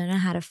go. I don't know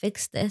how to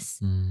fix this.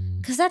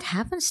 Because that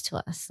happens to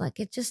us. Like,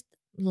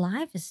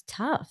 life is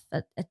tough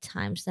at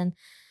times. And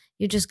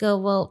you just go,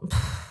 well,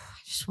 I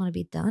just want to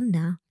be done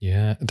now.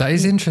 Yeah, that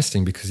is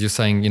interesting because you're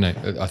saying,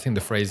 I think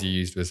the phrase you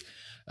used was,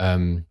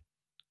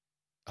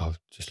 I've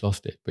just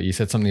lost it, but you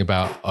said something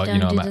about,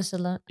 I'm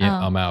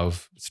out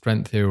of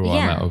strength here, or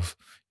I'm out of,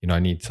 I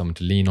need someone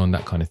to lean on,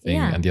 that kind of thing.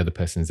 Yeah. And the other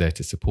person's there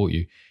to support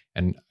you.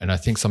 And I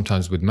think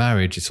sometimes with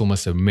marriage, it's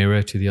almost a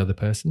mirror to the other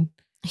person.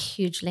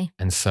 Hugely.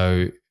 And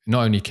so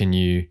not only can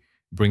you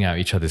bring out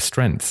each other's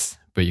strengths,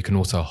 but you can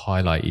also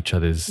highlight each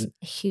other's,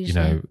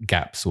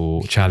 gaps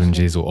or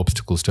challenges or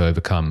obstacles to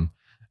overcome.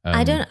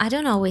 I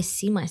don't always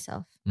see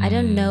myself. I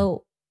don't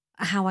know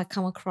how I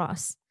come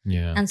across.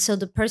 Yeah. And so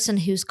the person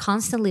who's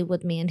constantly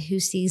with me and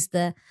who sees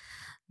the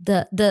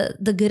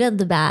good and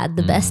the bad,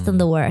 the best and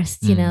the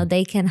worst,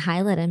 they can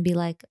highlight and be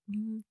like,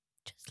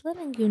 just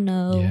letting you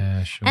know.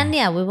 Yeah, sure. And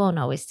we won't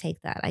always take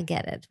that. I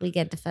get it. We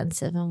get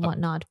defensive and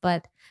whatnot,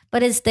 but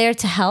it's there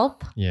to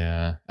help.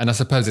 Yeah. And I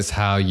suppose it's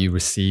how you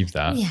receive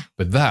that. Yeah.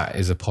 But that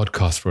is a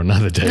podcast for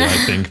another day,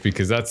 I think,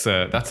 because that's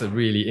a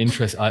really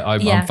interesting,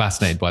 I'm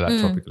fascinated by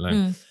that topic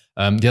alone.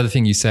 The other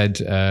thing you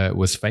said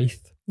was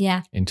faith.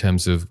 Yeah. In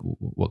terms of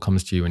what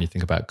comes to you when you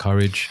think about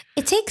courage.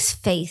 It takes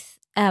faith.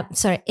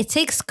 It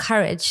takes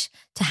courage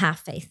to have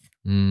faith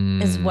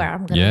is where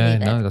I'm going to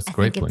leave it. No, that's a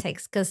great point.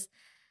 It takes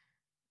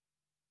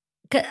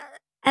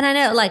and I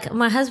know, like,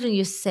 my husband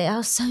used to say,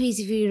 oh, so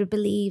easy for you to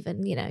believe,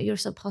 and you're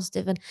so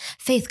positive and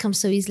faith comes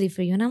so easily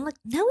for you. And I'm like,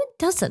 no, it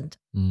doesn't.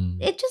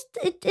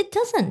 It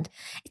doesn't.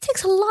 It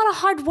takes a lot of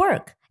hard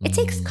work. It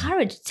takes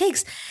courage. It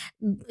takes,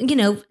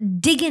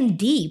 digging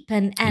deep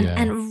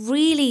and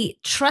really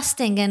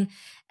trusting and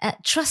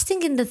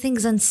trusting in the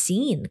things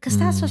unseen, because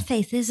that's what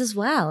faith is as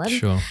well.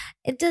 And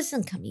it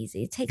doesn't come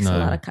easy. It takes a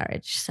lot of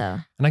courage. So,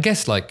 and I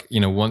guess, like,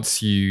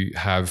 once you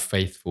have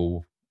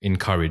faithful in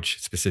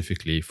courage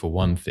specifically for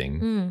one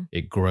thing,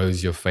 it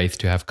grows your faith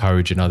to have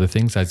courage in other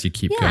things as you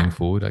keep going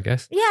forward, I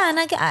guess. Yeah, and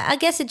I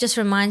guess it just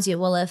reminds you,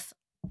 well, if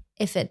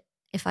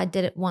I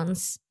did it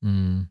once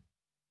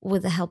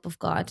with the help of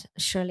God,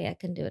 surely I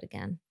can do it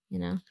again,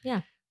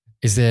 Yeah.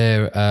 Is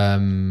there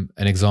an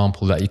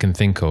example that you can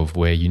think of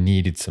where you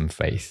needed some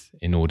faith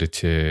in order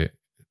to,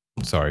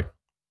 let's go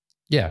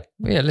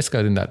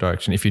in that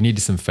direction. If you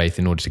needed some faith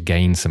in order to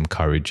gain some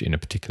courage in a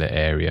particular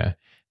area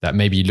that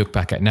maybe you look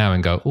back at now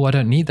and go, oh, I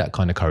don't need that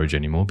kind of courage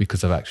anymore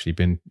because I've actually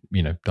been,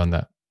 done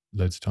that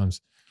loads of times.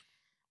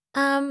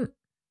 I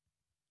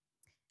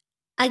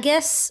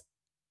guess,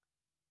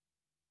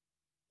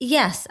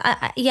 yes.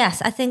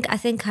 I think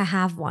I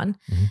have one.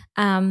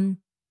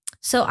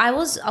 So I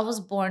was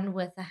born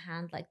with a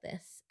hand like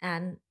this,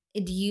 and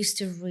it used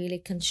to really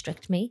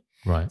constrict me.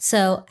 Right.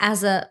 So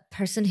as a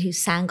person who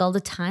sang all the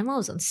time, I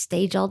was on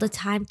stage all the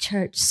time,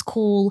 church,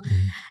 school,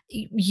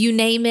 you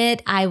name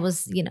it. I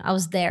was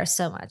there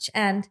so much.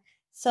 And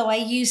so I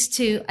used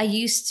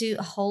to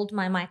hold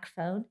my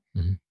microphone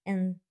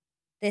in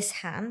this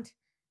hand,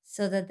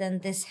 so that then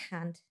this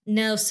hand,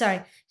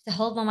 to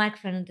hold my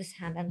microphone in this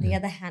hand, and the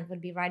other hand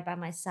would be right by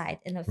my side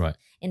in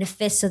a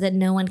fist, so that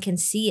no one can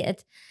see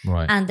it.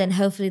 Right. And then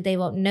hopefully they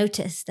won't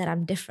notice that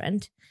I'm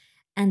different.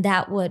 And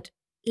that would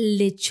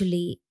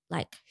literally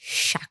like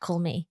shackle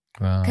me.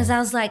 Because I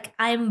was like,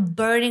 I'm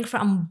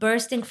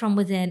bursting from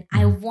within.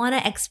 I want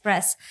to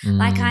express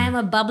like I am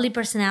a bubbly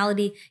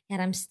personality, yet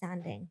I'm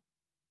standing.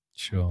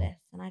 Sure.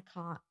 Like this,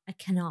 and I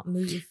cannot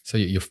move. So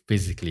you're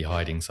physically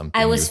hiding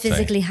something. I was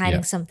physically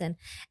hiding something.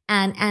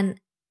 And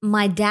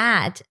my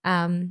dad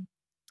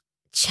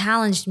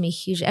challenged me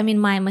hugely. I mean,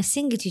 my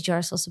singing teacher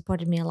also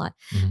supported me a lot.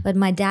 But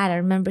my dad, I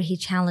remember he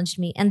challenged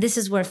me. And this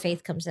is where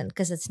faith comes in,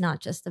 because it's not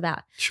just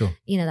about,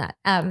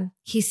 that.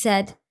 He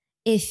said,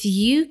 if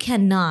you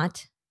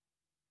cannot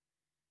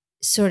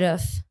sort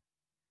of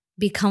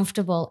be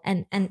comfortable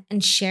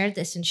and share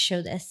this and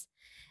show this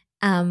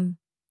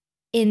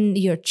in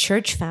your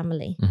church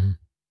family,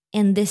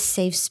 in this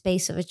safe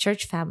space of a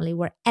church family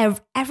where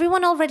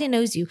everyone already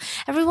knows you,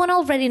 everyone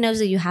already knows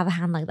that you have a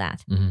hand like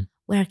that,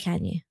 where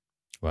can you?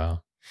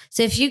 Wow.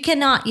 So if you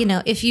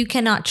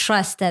cannot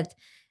trust that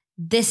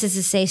this is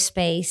a safe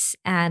space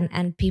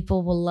and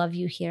people will love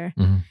you here,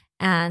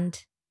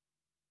 and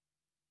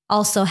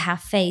also have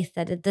faith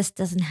that this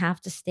doesn't have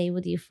to stay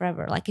with you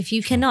forever. Like if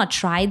you cannot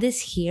try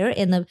this here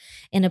in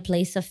a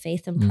place of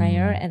faith and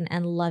prayer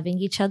and loving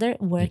each other,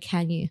 where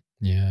can you?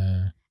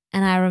 Yeah.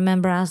 And I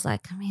remember I was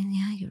like, I mean,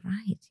 yeah, you're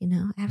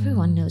right.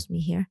 Everyone knows me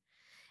here.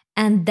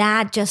 And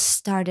that just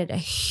started a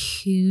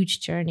huge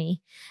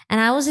journey. And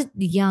I was a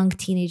young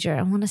teenager.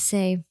 I want to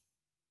say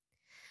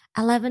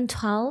 11,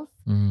 12,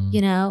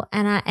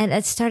 and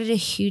it started a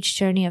huge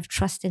journey of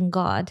trusting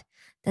God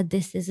that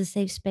this is a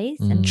safe space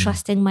and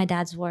trusting my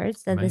dad's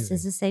words that this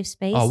is a safe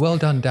space. Oh, well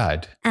done,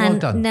 Dad. And well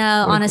done.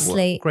 No,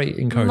 honestly, what great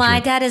encouragement. My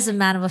dad is a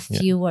man of a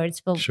few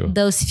words, but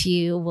those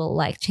few will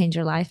like change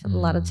your life a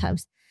lot of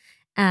times.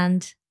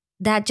 And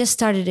that just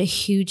started a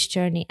huge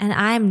journey. And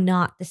I'm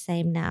not the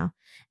same now.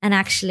 And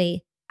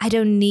actually, I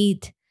don't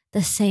need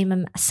the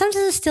same.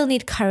 Sometimes I still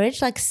need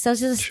courage. Like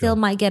sometimes I still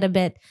might get a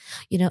bit,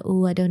 I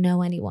don't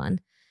know anyone.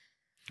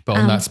 But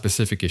on that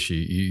specific issue,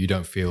 you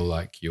don't feel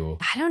like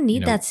I don't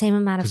need that same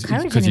amount of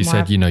courage because you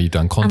said, you've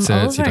done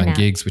concerts, you've done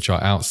gigs, which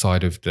are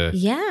outside of the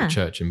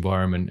church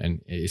environment,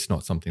 and it's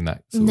not something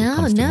that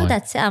comes to mind.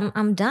 That's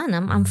I'm done.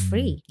 I'm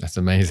free. That's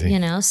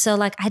amazing. So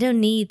like I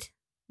don't need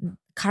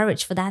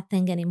courage for that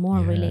thing anymore.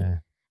 Really,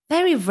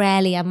 very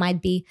rarely I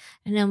might be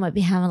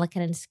having like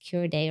an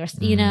insecure day or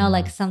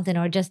like something,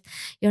 or just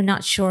you're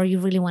not sure you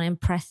really want to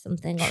impress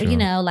something,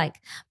 or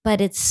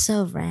but it's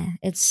so rare.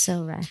 It's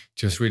so rare.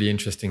 Just really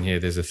interesting here.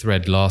 There's a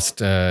thread in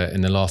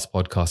the last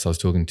podcast I was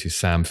talking to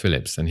Sam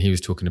Phillips, and he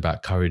was talking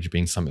about courage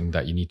being something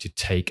that you need to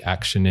take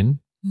action in.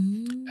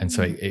 And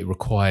so it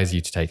requires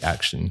you to take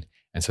action.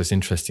 And so it's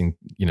interesting,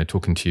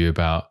 talking to you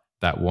about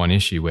that one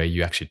issue where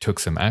you actually took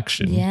some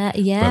action.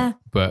 Yeah.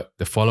 But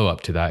the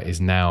follow-up to that is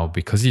now,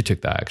 because you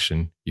took that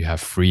action, you have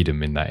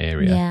freedom in that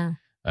area.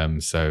 Yeah.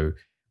 So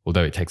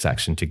although it takes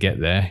action to get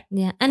there,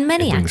 and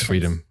many it brings actions.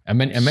 Freedom and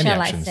many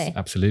actions.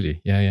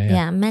 Absolutely. Yeah.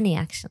 Yeah, many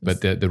actions.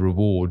 But the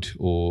reward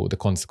or the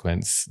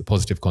consequence, the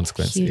positive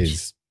consequence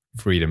is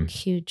freedom.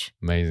 Huge.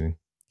 Amazing.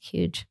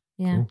 Huge.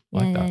 Yeah. Cool.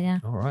 Like that. Yeah.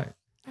 All right.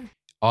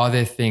 Are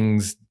there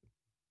things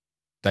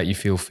that you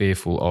feel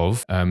fearful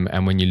of?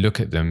 And when you look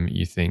at them,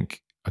 you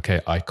think,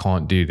 okay, I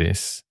can't do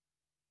this.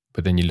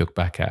 But then you look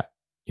back at,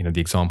 the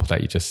example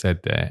that you just said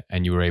there,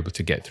 and you were able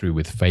to get through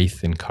with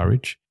faith and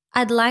courage.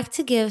 I'd like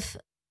to give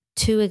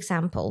 2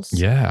 examples.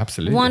 Yeah,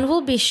 absolutely. One will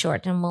be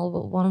short and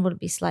one will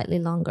be slightly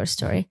longer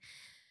story.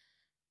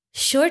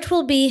 Short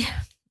will be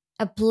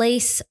a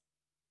place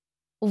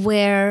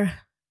where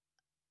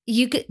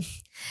you could,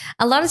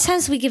 a lot of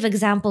times we give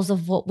examples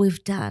of what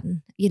we've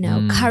done,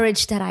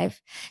 courage that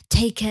I've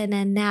taken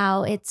and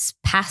now it's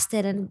past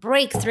it and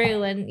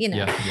breakthrough and,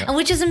 and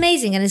which is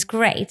amazing and is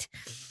great.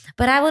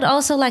 But I would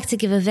also like to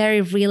give a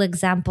very real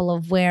example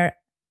of where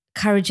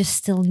courage is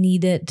still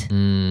needed.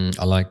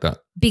 I like that.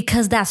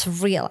 Because that's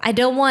real. I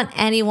don't want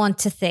anyone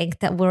to think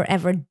that we're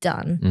ever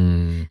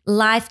done.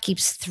 Life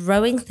keeps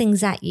throwing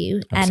things at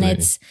you. Absolutely.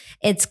 And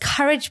it's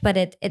courage, but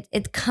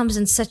it comes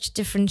in such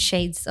different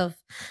shades of,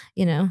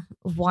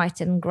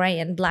 white and gray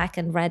and black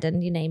and red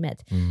and you name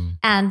it.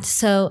 And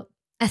so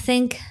I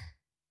think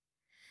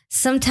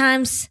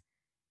sometimes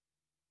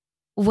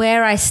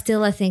where I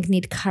think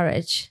need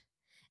courage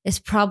is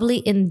probably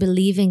in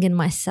believing in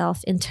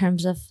myself in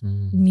terms of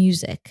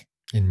music.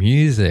 In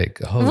music.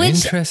 Oh,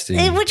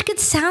 interesting. Which could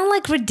sound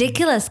like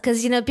ridiculous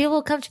because, people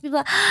will come to me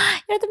like,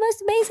 you're the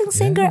most amazing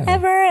singer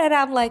ever. And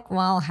I'm like,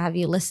 well, have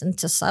you listened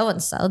to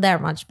so-and-so? They're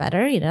much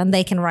better, and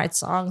they can write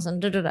songs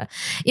and da-da-da.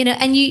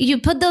 And you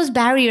put those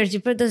barriers, you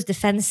put those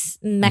defense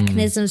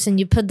mechanisms and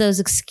you put those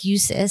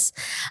excuses.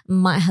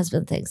 My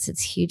husband thinks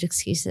it's huge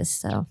excuses.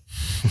 So,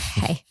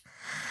 hey.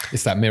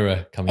 It's that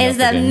mirror coming up. It's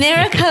that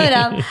mirror coming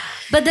up.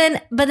 But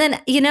then,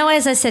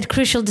 as I said,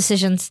 crucial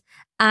decisions.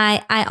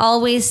 I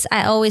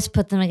always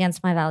put them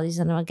against my values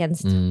and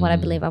against what I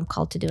believe I'm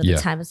called to do at the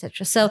time,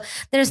 etc. So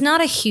there's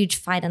not a huge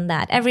fight in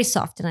that. Every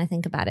so often I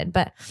think about it,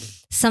 but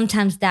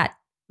sometimes that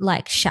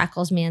like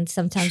shackles me, and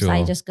sometimes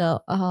I just go,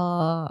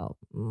 oh,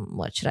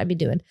 what should I be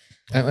doing?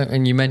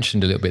 And you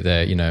mentioned a little bit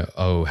there,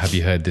 oh, have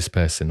you heard this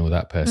person or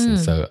that person?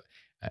 So,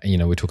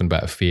 we're talking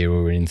about a fear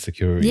or an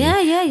insecurity.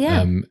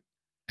 Yeah.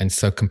 And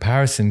so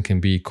comparison can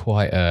be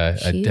quite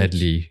a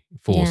deadly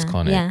force,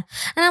 can't it? Yeah.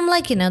 And I'm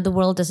like, the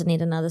world doesn't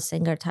need another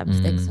singer type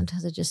of thing.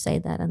 Sometimes I just say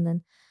that and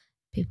then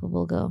people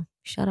will go,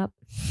 shut up.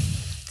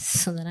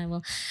 So then I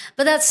will.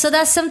 But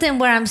that's something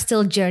where I'm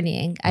still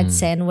journeying, I'd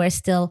say. And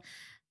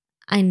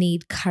I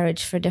need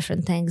courage for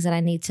different things, and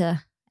I need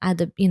to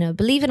either,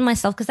 believe in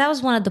myself. Because that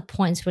was one of the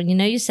points where,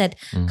 you said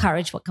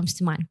courage, what comes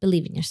to mind?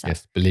 Believe in yourself.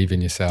 Yes, believe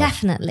in yourself.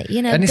 Definitely.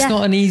 And it's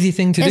not an easy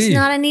thing to do. It's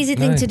not an easy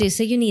thing to do.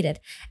 So you need it.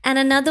 And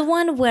another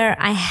one where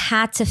I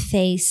had to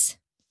face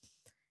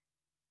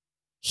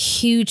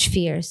huge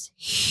fears,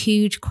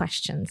 huge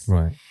questions.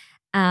 Right.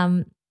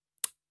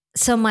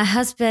 So my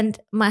husband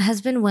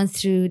went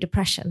through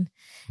depression,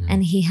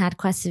 and he had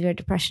quite severe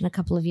depression a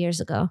couple of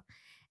years ago.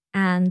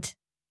 And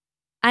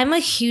I'm a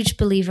huge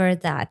believer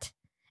that,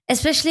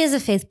 especially as a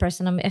faith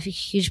person, I'm a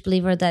huge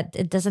believer that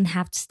it doesn't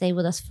have to stay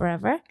with us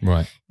forever.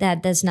 Right.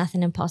 That there's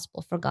nothing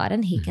impossible for God,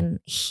 and He can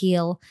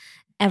heal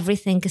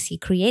everything because He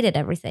created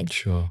everything.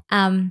 Sure.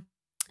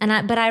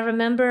 But I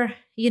remember,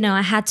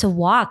 I had to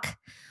walk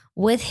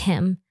with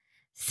Him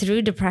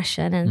through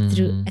depression and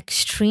through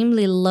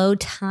extremely low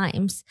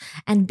times,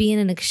 and being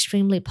an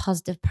extremely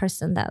positive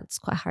person. That's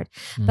quite hard.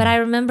 But I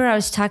remember I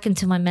was talking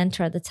to my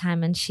mentor at the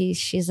time, and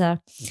she's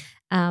a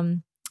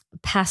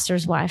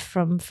pastor's wife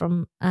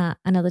from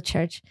another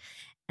church.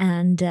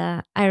 And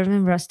I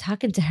remember I was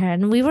talking to her,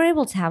 and we were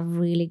able to have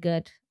really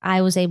good,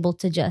 I was able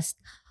to just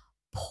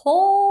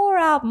pour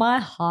out my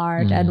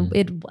heart and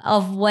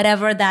of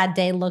whatever that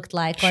day looked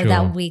like or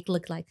that week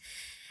looked like.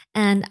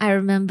 And I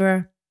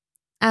remember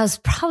I was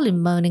probably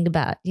moaning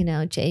about,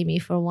 Jamie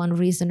for one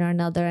reason or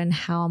another, and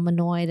how I'm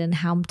annoyed and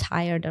how I'm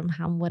tired and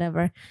how I'm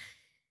whatever.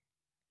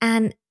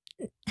 And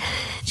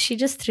she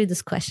just threw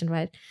this question,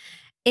 right?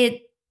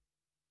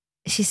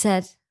 She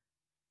said,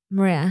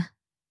 Marija,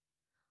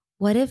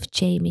 what if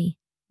Jamie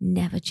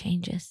never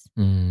changes?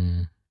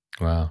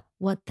 Wow.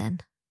 What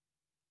then?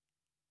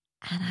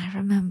 And I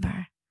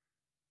remember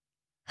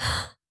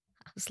I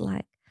was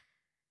like,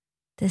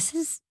 this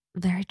is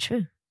very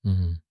true.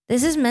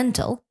 This is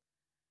mental.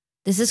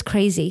 This is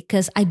crazy,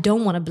 because I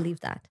don't want to believe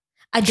that.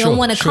 I don't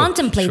want to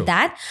contemplate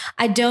that.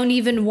 I don't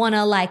even want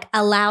to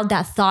allow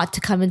that thought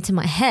to come into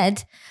my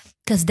head,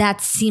 because that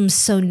seems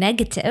so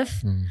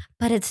negative,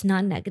 but it's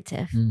not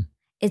negative.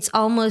 It's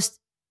almost,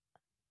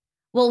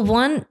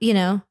 one,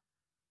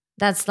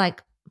 that's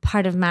like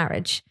part of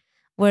marriage.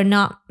 We're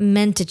not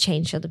meant to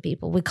change other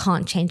people. We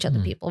can't change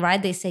other people,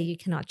 right? They say you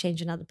cannot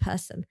change another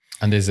person.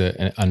 And there's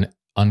an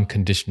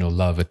unconditional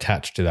love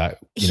attached to that,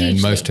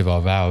 in most of our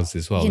vows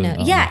as well.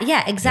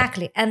 Yeah,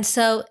 exactly. Yeah. And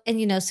so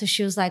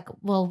she was like,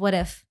 well, what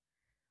if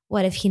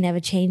he never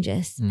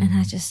changes? And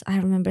I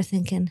remember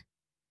thinking,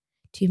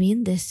 do you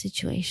mean this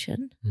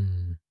situation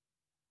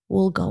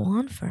will go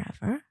on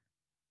forever?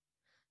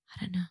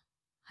 I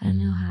don't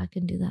know how I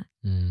can do that.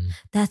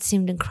 That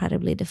seemed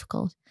incredibly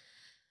difficult.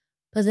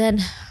 But then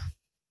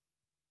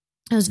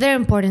it was very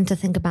important to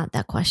think about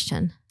that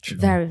question. Sure.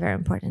 Very, very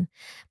important.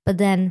 But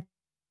then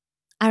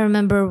I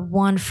remember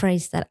one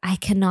phrase that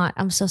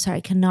I'm so sorry,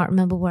 I cannot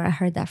remember where I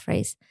heard that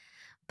phrase.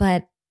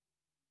 But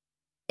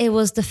it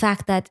was the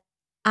fact that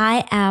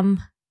I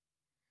am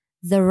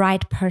the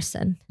right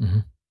person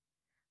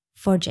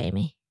for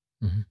Jamie.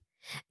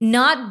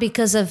 Not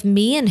because of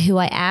me and who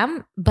I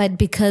am, but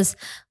because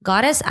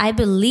if I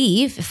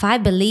believe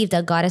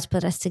that God has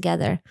put us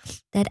together,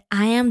 that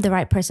I am the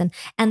right person.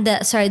 And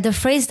the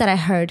phrase that I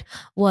heard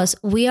was,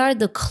 we are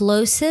the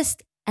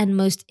closest and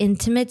most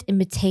intimate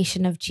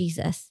imitation of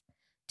Jesus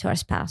to our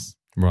spouse.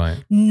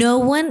 Right. No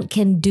one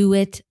can do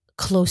it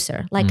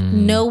closer.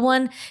 No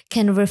one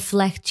can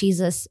reflect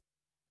Jesus,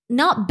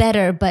 not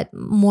better, but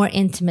more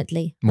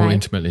intimately. More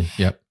intimately,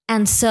 yep.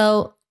 And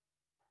so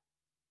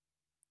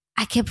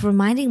I kept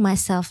reminding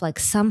myself,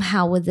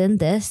 somehow within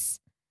this,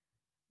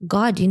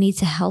 God, you need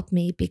to help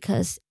me,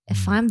 because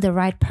if I'm the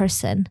right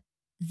person,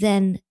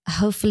 then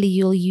hopefully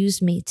you'll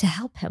use me to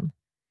help him.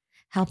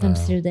 Help him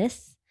through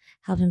this,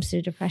 help him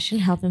through depression,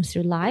 help him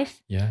through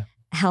life. Yeah.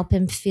 Help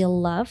him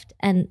feel loved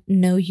and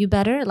know you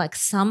better.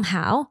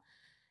 Somehow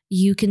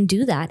you can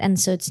do that. And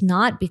so it's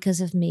not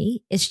because of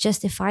me. It's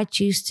just if I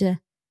choose to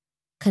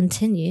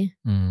continue,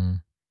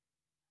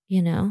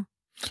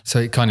 So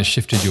it kind of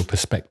shifted your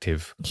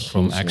perspective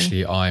from Hugely.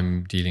 actually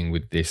I'm dealing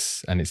with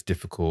this and it's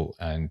difficult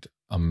and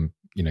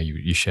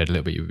you shared a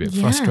little bit, you were a bit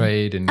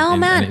frustrated. And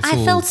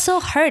I felt so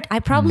hurt.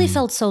 I probably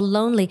felt so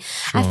lonely.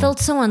 Sure. I felt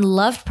so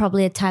unloved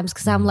probably at times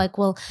because I'm like,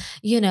 well,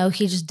 he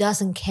just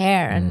doesn't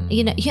care. And,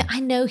 I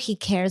know he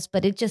cares,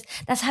 but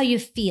that's how you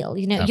feel.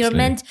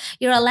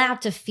 You're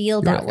allowed to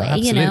feel that way,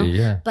 absolutely,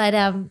 yeah. But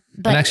and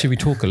actually we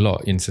talk a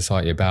lot in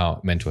society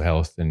about mental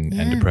health and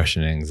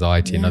depression and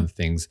anxiety and other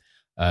things.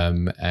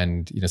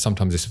 And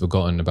sometimes it's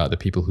forgotten about the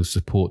people who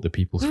support the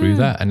people through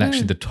that and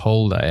actually the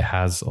toll that it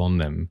has on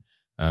them.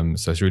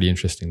 So it's really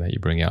interesting that you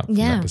bring it up from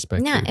that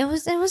perspective. Yeah, it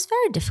was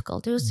very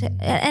difficult. It was,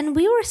 and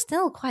we were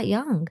still quite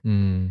young. I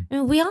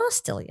mean, we are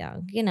still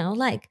young,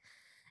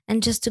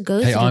 and just to go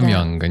through I'm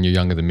young and you're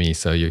younger than me,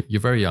 so you're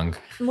very young.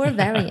 We're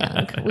very young.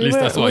 At least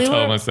that's what I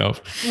tell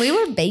myself. We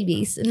were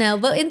babies. No,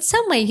 but in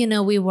some way,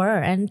 we were,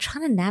 and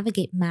trying to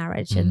navigate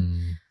marriage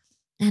and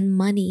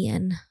money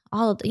and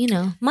all of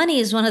money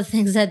is one of the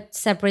things that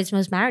separates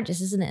most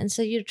marriages, isn't it? And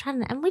so you're trying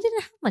to, and we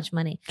didn't have much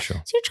money. Sure.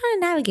 So you're trying to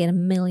navigate a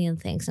million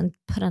things and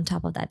put on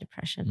top of that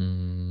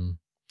depression.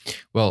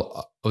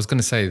 Well, I was going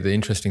to say the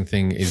interesting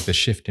thing is the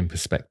shift in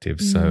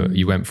perspective. So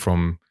you went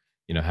from,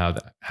 how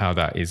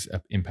that is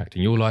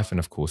impacting your life and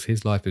of course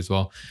his life as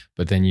well.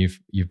 But then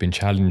you've been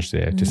challenged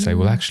there to say,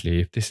 well, actually,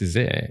 if this is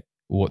it,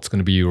 what's going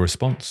to be your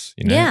response?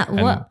 Yeah.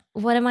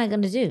 What am I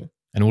going to do?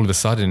 And all of a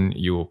sudden,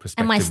 your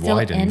perspective widens. Am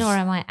I still in or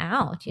am I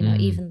out?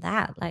 Even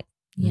that,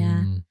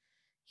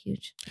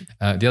 huge.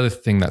 The other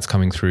thing that's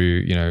coming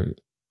through,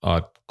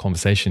 our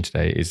conversation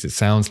today is it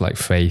sounds like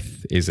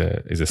faith is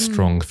a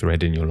strong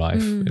thread in your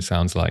life. It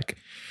sounds like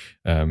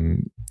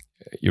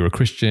you're a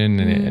Christian,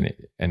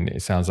 and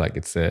it sounds like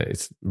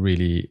it's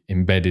really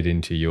embedded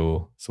into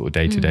your sort of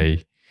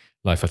day-to-day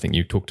life. I think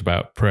you talked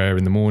about prayer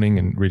in the morning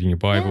and reading your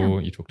Bible.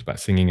 You talked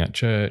about singing at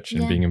church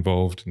and being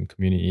involved in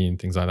community and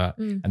things like that.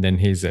 And then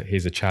here's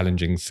a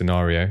challenging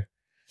scenario,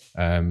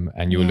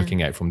 and you're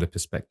looking at it from the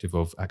perspective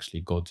of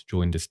actually God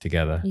joined us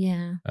together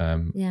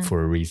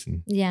for a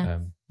reason.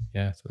 So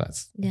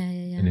that's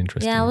an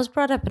interesting. Yeah, I was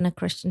brought up in a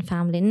Christian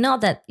family.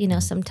 Not that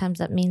sometimes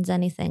that means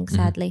anything,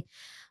 sadly,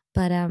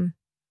 but and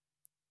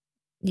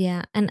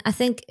I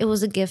think it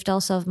was a gift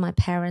also of my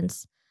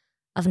parents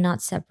of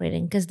not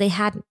separating, because they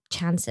had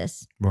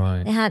chances.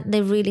 Right.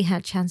 They really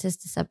had chances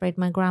to separate.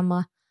 My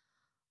grandma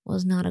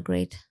was not a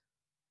great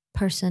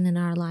person in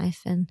our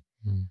life, and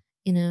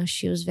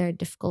she was very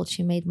difficult.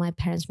 She made my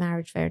parents'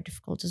 marriage very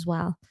difficult as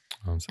well.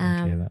 I'm sorry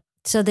to hear that.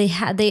 So they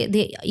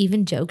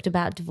even joked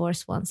about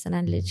divorce once, and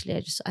I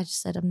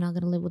just said, I'm not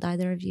going to live with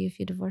either of you if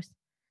you divorce.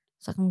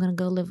 It's like, I'm going to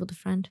go live with a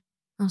friend.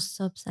 I was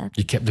so upset.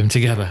 You kept them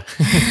together.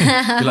 You're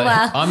like,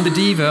 well, I'm the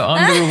diva,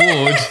 I'm the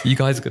reward. You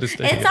guys got to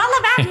stay together. It's all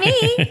about me.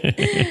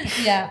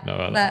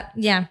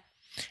 Yeah.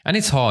 And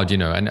it's hard,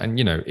 and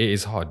it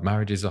is hard.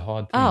 Marriage is a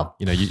hard thing. Oh.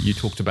 You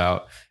talked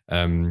about,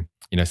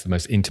 it's the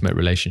most intimate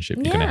relationship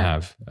you're going to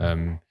have.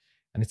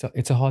 And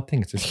it's a hard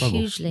thing. It's a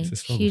struggle.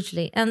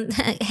 Hugely. And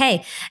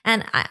hey,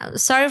 and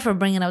sorry for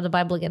bringing up the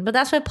Bible again, but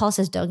that's why Paul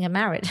says, "Don't get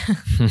married."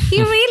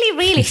 You really,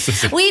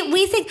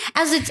 we think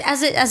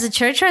as a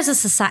church or as a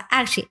society.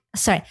 Actually,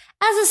 sorry,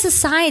 as a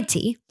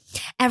society,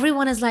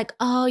 everyone is like,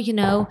 oh,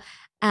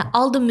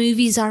 all the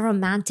movies are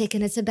romantic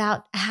and it's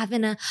about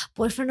having a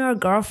boyfriend or a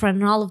girlfriend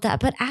and all of that.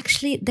 But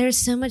actually, there's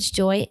so much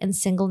joy in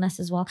singleness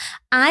as well.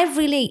 I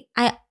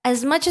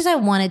as much as I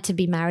wanted to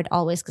be married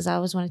always, because I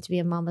always wanted to be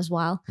a mom as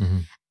well.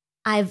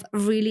 I've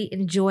really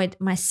enjoyed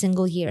my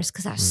single years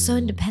because I was so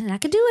independent. I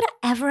could do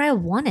whatever I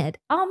wanted.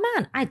 Oh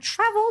man, I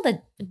traveled,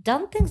 I'd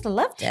done things, I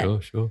loved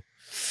it. Sure.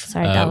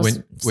 Sorry, that was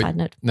a side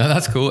note. No,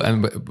 that's cool.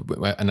 And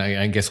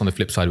I guess on the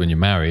flip side, when you're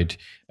married,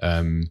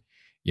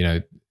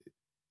 it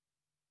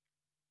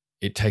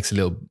takes a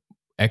little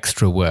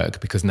extra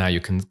work because now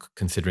you're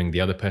considering the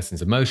other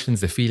person's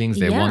emotions, their feelings,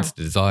 their wants,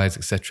 desires,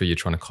 etc. You're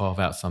trying to carve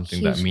out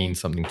something that means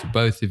something to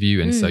both of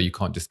you, and so you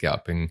can't just get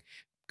up and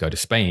go to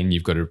Spain.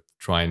 You've got to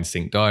try and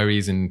sync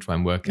diaries and try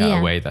and work out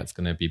a way that's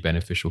going to be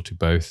beneficial to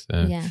both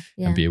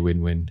and be a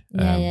win-win.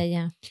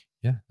 Yeah,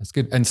 that's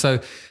good. And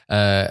so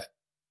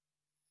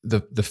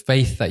the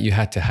faith that you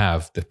had to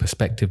have, the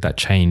perspective that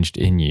changed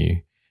in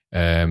you,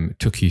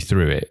 took you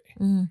through it.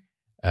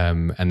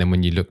 And then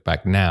when you look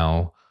back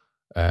now,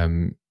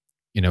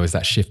 is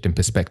that shift in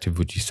perspective,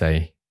 would you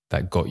say,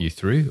 that got you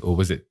through? Or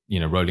was it,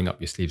 rolling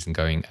up your sleeves and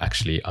going,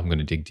 actually, I'm going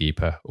to dig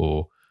deeper,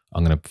 or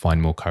I'm going to find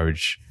more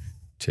courage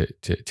to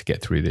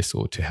get through this,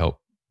 or to help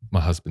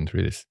my husband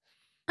through this?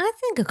 I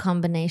think a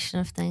combination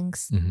of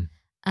things.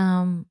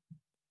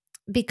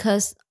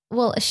 Because,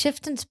 a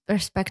shift in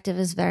perspective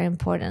is very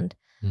important,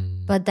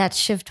 but that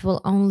shift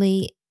will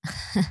only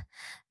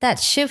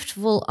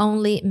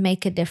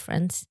make a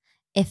difference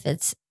if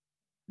it's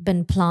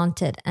been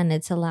planted and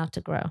it's allowed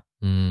to grow.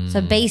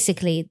 So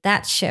basically,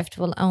 that shift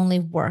will only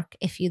work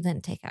if you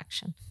then take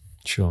action.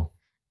 Sure.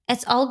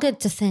 It's all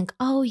good to think,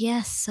 oh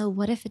yes, so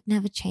what if it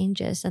never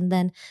changes? And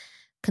then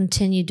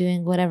continue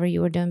doing whatever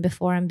you were doing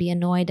before and be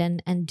annoyed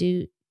and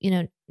do,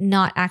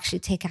 not actually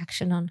take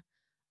action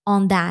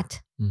on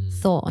that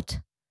thought.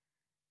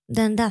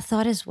 then that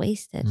thought is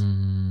wasted.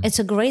 It's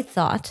a great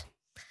thought,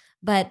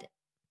 but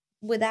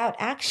without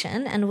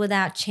action and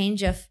without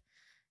change of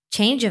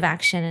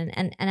action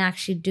and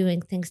actually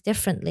doing things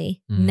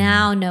differently,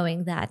 now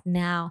knowing that,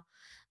 now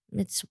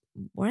it's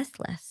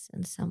worthless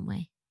in some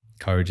way.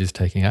 Courage is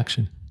taking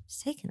action.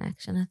 It's taking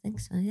action, I think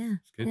so, yeah.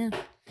 Yeah.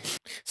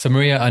 So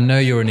Marija, I know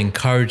you're an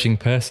encouraging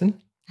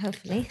person.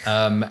 Hopefully.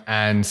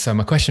 And so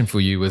my question for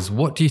you was,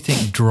 what do you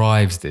think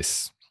drives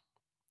this?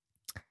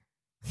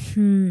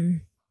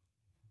 Do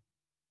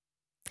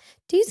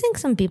you think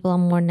some people are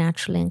more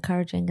naturally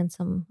encouraging and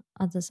some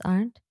others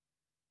aren't?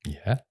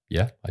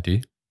 Yeah, I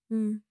do.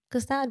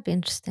 Because that would be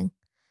interesting.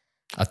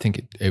 I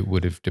think it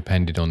would have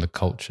depended on the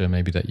culture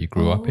maybe that you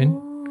grew up in.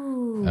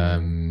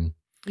 And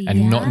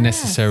not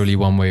necessarily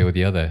one way or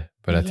the other,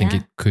 but I think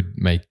it could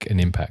make an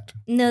impact.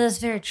 No, that's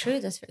very true.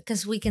 That's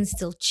because we can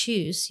still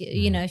choose.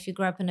 You know, if you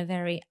grew up in a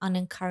very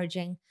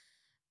unencouraging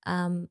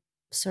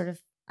sort of,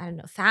 I don't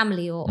know,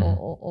 family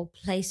or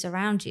place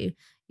around you,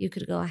 you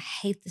could go, I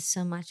hate this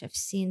so much. I've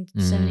seen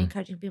so many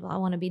encouraging people. I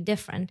want to be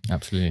different.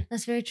 Absolutely.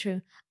 That's very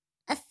true.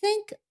 I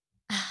think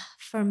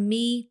for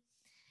me,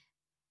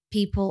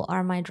 people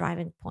are my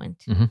driving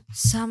point.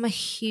 So I'm a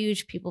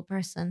huge people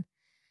person.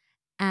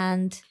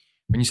 And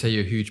when you say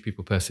you're a huge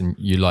people person,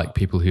 you like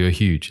people who are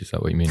huge. Is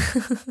that what you mean?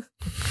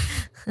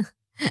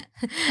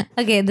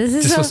 Okay, this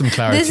is just for some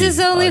clarity. This is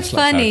only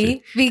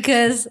funny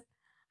because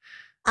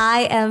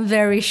I am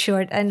very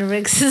short and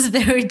Rix is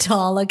very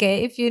tall.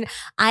 Okay,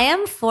 I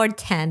am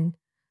 4'10",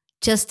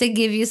 just to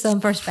give you some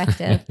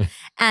perspective.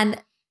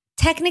 And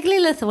technically,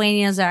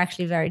 Lithuanians are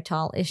actually very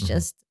tall. It's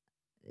just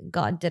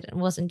God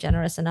wasn't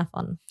generous enough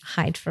on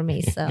height for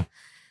me. So,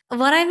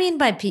 what I mean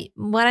by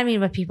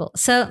people.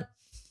 So,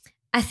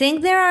 I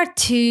think there are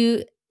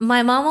two.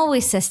 My mom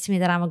always says to me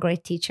that I'm a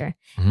great teacher.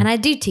 And I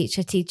do teach.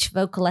 I teach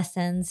vocal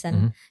lessons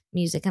and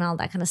music and all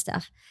that kind of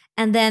stuff.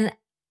 And then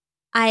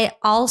I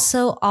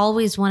also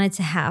always wanted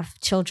to have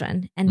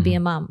children and be a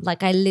mom.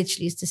 Like I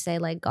literally used to say,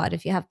 like, God,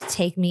 if you have to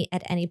take me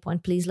at any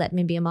point, please let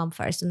me be a mom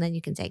first and then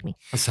you can take me.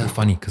 That's so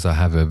funny because I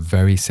have a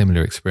very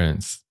similar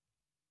experience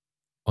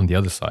on the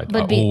other side.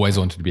 But I always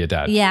wanted to be a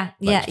dad. Yeah.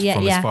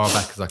 From as far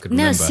back as I could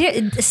remember.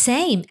 No,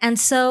 same. And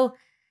so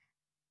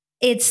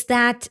it's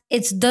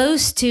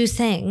those two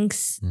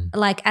things.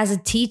 Like as a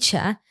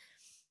teacher,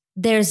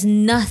 there's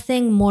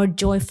nothing more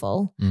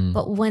joyful,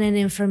 but when an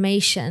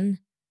information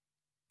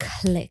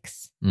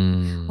clicks.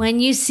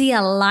 When you see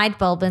a light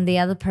bulb in the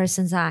other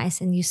person's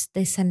eyes and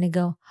they suddenly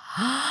go,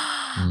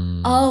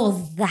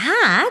 oh,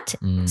 that.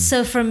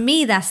 So for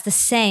me, that's the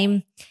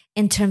same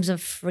in terms of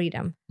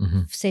freedom,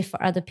 say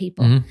for other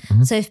people.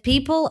 So if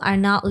people are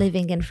not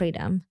living in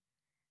freedom,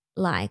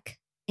 like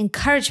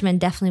encouragement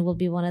definitely will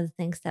be one of the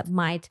things that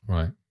might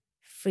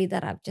free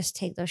that up, just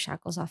take those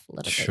shackles off a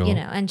little bit,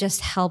 and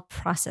just help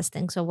process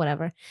things or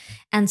whatever.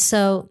 And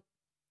so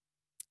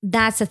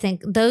that's the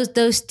thing.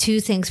 Those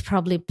two things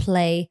probably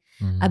play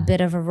a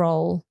bit of a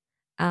role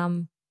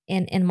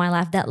in my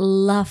life. That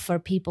love for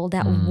people,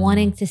 that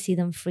wanting to see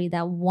them free,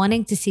 that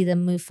wanting to see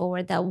them move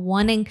forward, that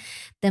wanting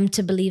them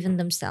to believe in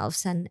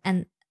themselves,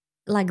 and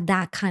like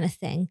that kind of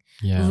thing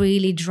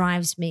really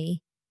drives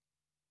me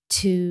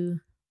to.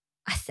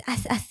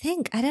 I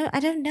think I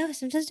don't know.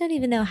 Sometimes I don't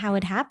even know how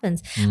it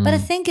happens, but I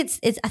think it's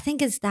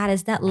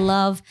that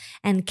love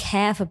and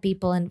care for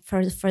people and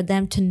for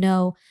them to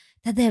know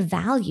that they're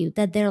valued,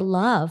 that they're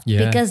loved,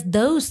 because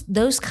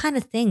those kind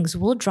of things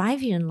will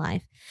drive you in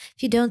life.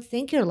 If you don't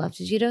think you're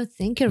loved, if you don't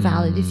think you're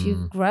valued, if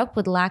you grow up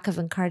with lack of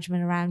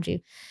encouragement around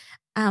you,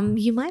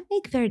 you might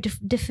make very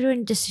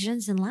different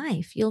decisions in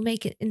life. You'll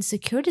make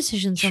insecure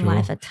decisions in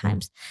life at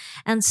times,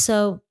 and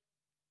so.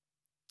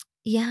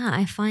 Yeah,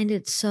 I find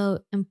it so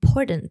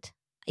important.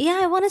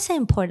 Yeah, I want to say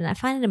important. I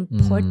find it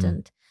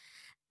important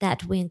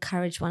that we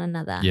encourage one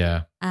another.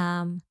 Yeah.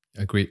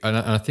 Agreed. And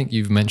I think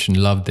you've mentioned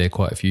love there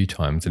quite a few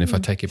times. And if I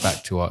take it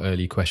back to our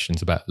early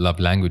questions about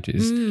love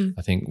languages,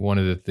 I think one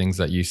of the things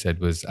that you said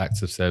was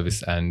acts of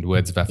service and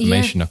words of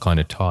affirmation are kind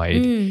of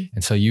tied.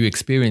 And so you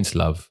experience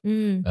love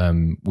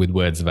with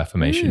words of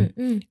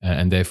affirmation.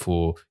 And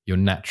therefore, your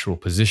natural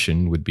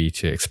position would be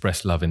to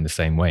express love in the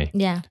same way.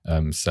 Yeah.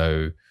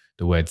 So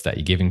the words that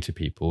you're giving to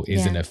people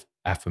is an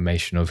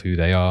affirmation of who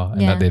they are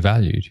and that they're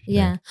valued.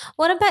 Yeah.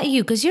 What about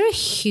you? Because you're a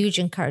huge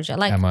encourager.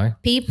 Like, am I?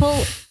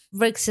 People,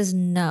 Rix is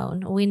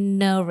known. We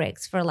know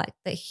Rix for like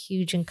the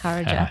huge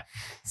encourager.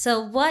 So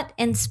what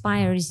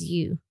inspires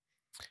you?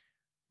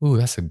 Oh,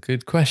 that's a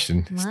good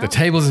question. Well, the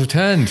tables have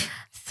turned.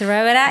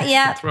 Throw it out.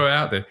 Yeah. Throw it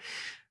out there.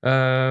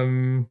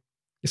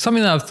 It's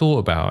something that I've thought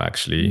about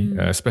actually,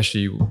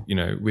 especially,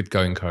 with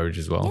Go Encourage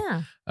as well.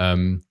 Yeah.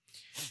 And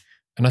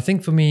I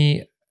think for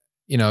me,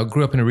 I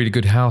grew up in a really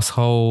good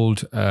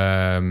household.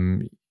 My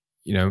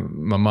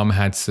mum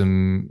had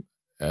some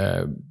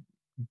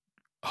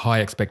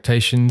high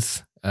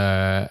expectations.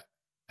 And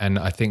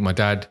I think my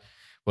dad,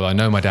 I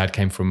know my dad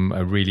came from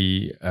a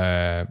really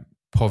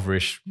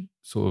impoverished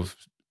sort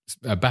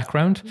of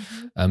background.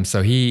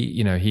 So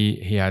he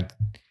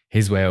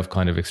his way of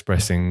kind of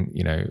expressing,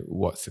 you know,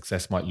 what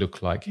success might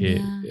look like here.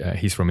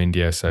 He's from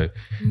India, so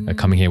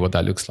coming here, what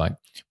that looks like.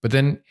 But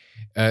then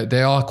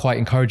they are quite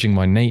encouraging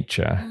by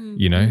nature,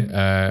 you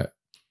know.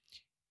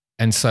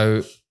 And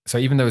so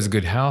even though it's a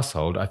good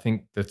household, I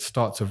think the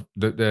starts of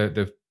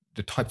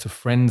the types of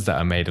friends that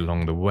are made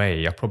along the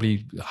way, I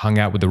probably hung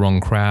out with the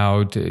wrong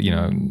crowd, you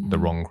know, the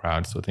wrong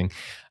crowd sort of thing.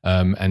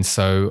 And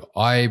so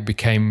I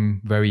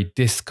became very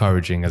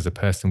discouraging as a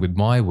person with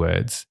my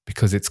words,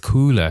 because it's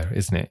cooler,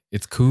 isn't it?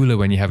 It's cooler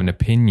when you have an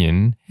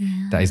opinion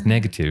that is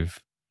negative.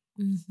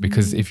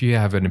 Because if you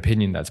have an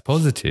opinion that's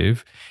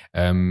positive,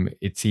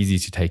 it's easy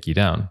to take you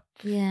down.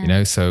 You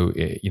know, so,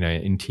 you know,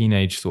 in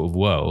teenage sort of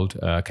world,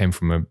 I came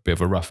from a bit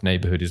of a rough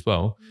neighborhood as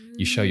well.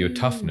 You show your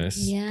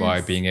toughness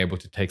by being able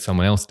to take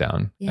someone else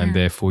down, and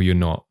therefore you're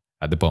not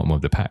at the bottom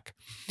of the pack.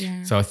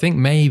 So I think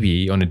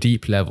maybe on a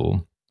deep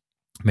level,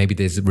 maybe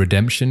there's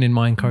redemption in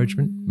my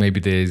encouragement. Maybe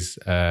there's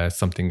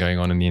something going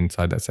on the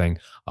inside that's saying,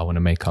 I want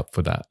to make up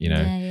for that, you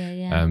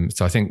know.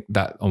 So I think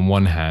that on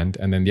one hand,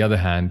 and then the other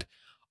hand,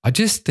 I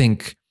just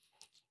think,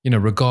 you know,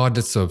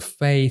 regardless of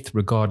faith,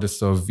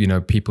 regardless of, you know,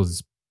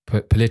 people's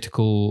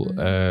political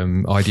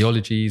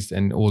ideologies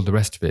and all the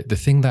rest of it, the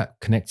thing that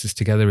connects us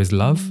together is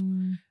love.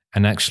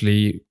 And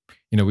actually,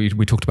 you know,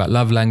 we talked about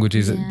love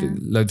languages.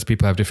 Loads of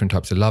people have different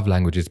types of love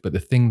languages, but the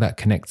thing that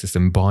connects us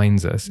and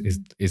binds us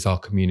is our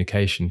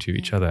communication to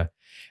each other.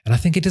 And I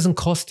think it doesn't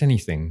cost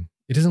anything.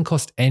 It doesn't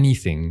cost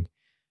anything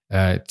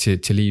to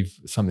leave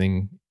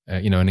something,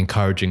 you know, an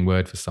encouraging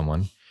word for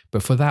someone.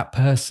 But for that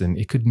person,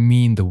 it could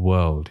mean the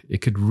world. It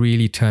could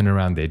really turn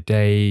around their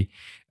day.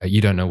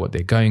 You don't know what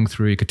they're going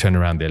through. It could turn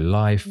around their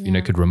life. You know,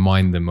 it could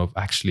remind them of,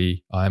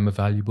 actually, I am a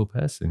valuable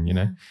person, you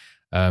know.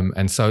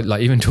 And so,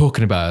 like, even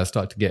talking about it, I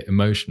start to get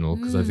emotional,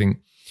 because I think,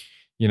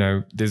 you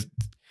know, there's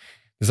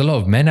a lot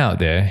of men out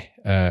there,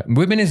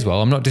 women as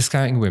well. I'm not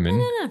discounting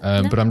women,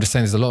 but I'm just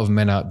saying there's a lot of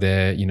men out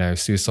there, you know,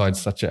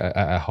 suicide's such at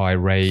a high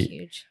rate.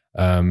 Huge.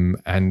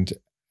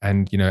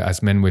 And, you know,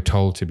 as men, we're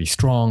told to be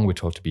strong. We're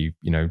told to be,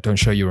 you know, don't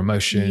show your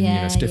emotion, you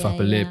know, stiff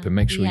upper lip and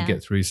make sure you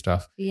get through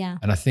stuff.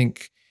 And I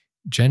think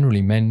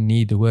generally men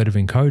need the word of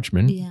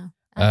encouragement.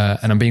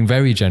 And I'm being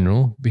very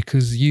general,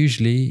 because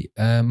usually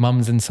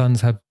mums and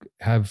sons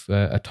have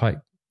a tight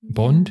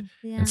bond.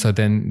 And so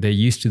then they're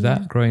used to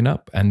that growing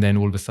up. And then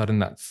all of a sudden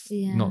that's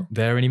not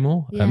there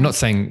anymore. I'm not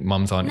saying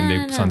mums aren't in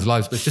their sons'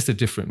 lives, but it's just a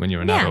different when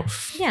you're an adult.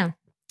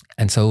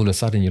 And so all of a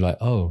sudden you're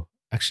like, oh,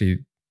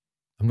 actually,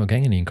 I'm not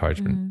getting any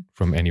encouragement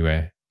from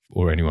anywhere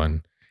or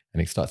anyone.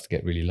 And it starts to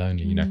get really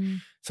lonely, you know.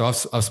 So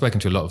I've spoken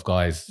to a lot of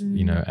guys,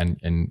 you know, and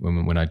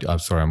when I do, I'm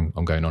sorry,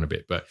 I'm going on a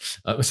bit, but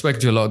I've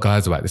spoken to a lot of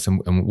guys about this,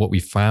 and what we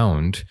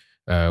found,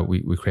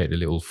 we created a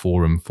little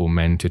forum for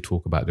men to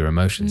talk about their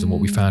emotions, and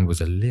what we found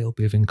was a little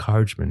bit of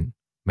encouragement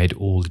made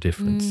all the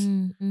difference,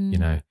 you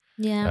know.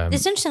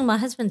 It's interesting. My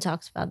husband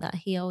talks about that.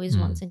 He always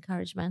wants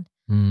encouragement,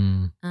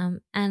 but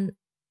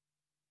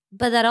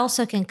that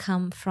also can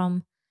come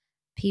from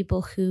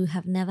people who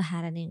have never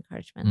had any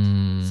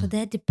encouragement. So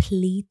they're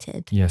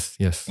depleted. Yes.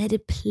 They're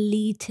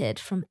depleted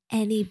from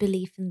any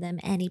belief in them,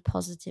 any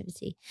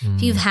positivity.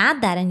 If you've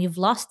had that and you've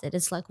lost it,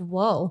 it's like,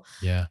 whoa.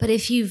 But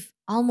if you've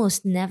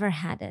almost never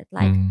had it,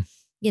 like,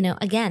 you know,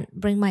 again,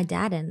 bring my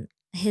dad in.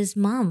 His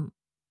mom,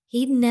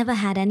 he never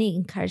had any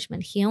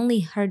encouragement. He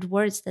only heard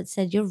words that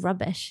said, you're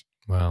rubbish.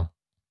 Wow.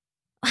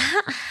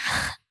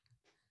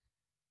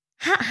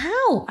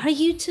 How are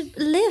you to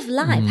live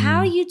life? How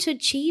are you to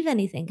achieve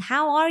anything?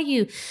 How are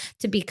you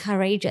to be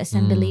courageous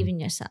and believe in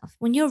yourself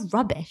when you're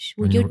rubbish,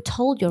 when you're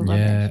told you're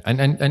rubbish?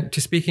 And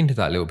to speak into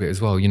that a little bit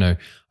as well, you know,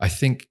 I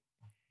think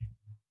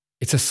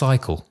it's a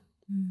cycle.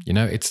 You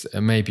know, it's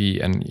maybe,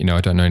 and, you know,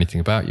 I don't know anything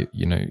about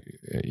you know,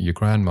 your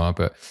grandma,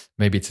 but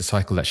maybe it's a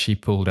cycle that she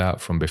pulled out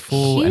from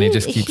before, and it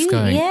just keeps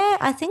going. Yeah,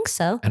 I think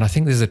so. And I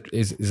think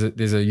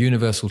there's a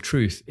universal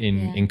truth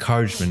in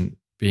encouragement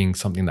being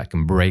something that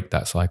can break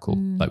that cycle.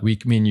 Like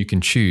me and you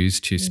can choose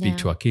to speak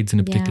to our kids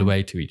in a particular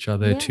way, to each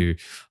other, to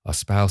our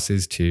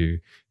spouses, to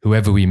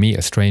whoever we meet,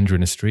 a stranger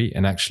in a street,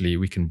 and actually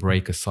we can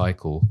break a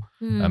cycle.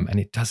 And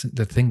it doesn't,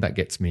 the thing that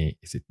gets me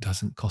is it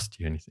doesn't cost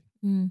you anything.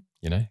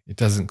 You know, it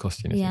doesn't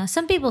cost you anything. Yeah,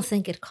 some people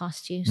think it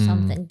costs you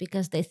something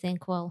because they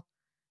think, well,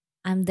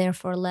 I'm there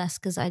for less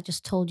because I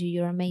just told you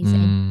you're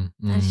amazing.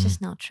 That's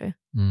just not true.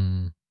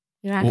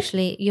 You're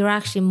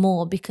actually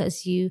more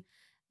because you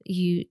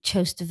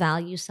chose to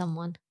value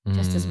someone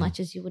just as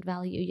much as you would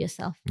value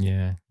yourself.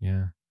 Yeah.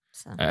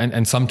 So.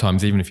 And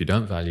sometimes even if you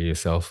don't value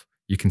yourself,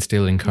 you can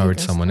still encourage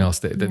someone else.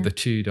 The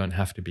two don't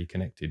have to be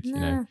connected. No. You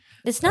know,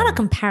 it's not a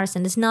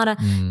comparison. It's not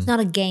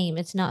a game.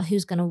 It's not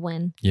who's going to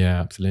win. Yeah,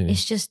 absolutely.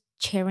 It's just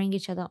cheering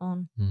each other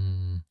on,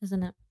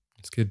 isn't it?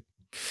 It's good.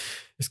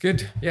 It's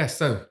good. Yeah.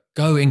 So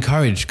go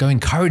encourage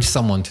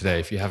someone today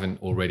if you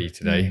haven't already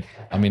today.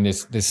 I mean,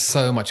 there's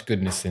so much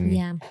goodness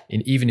in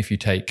even if you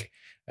take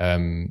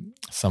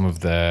some of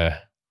the,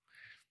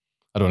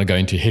 I don't want to go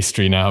into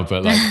history now,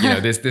 but like, you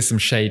know, there's some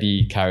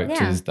shady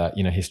characters that,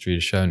 you know, history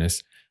has shown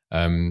us.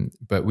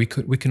 But we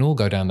can all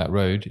go down that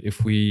road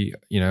if we,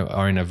 you know,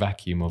 are in a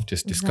vacuum of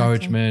just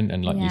discouragement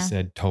and, like you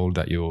said, told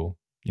that you're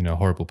a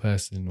horrible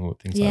person or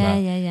things like that.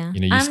 Yeah.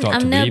 You start to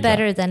I'm no believe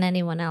better that. than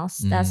anyone else.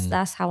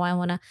 That's how I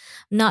want to.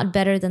 Not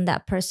better than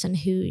that person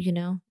who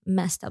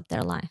messed up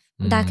their life.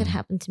 That could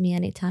happen to me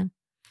anytime.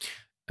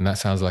 And that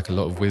sounds like a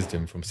lot of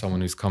wisdom from someone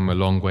who's come a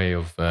long way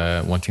of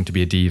wanting to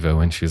be a diva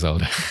when she was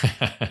older.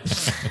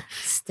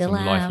 Still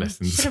Some life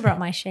lessons. Should have brought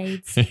my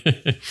shades.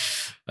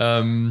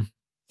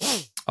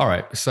 All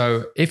right.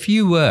 So if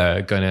you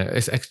were going to,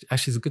 it's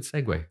a good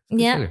segue.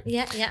 Yeah.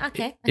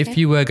 Okay. If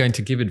you were going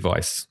to give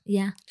advice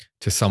Yeah.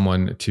 to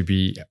someone to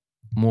be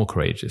more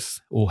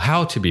courageous or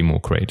how to be more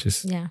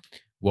courageous,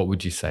 what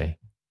would you say?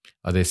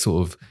 Are there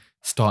sort of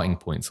starting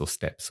points or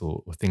steps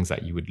or things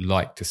that you would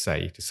like to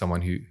say to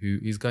someone who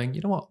is going,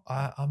 you know what,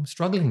 I'm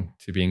struggling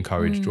to be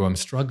encouraged or I'm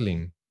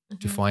struggling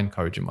to find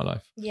courage in my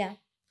life? Yeah.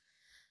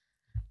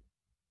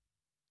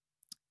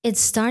 It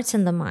starts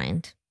in the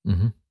mind.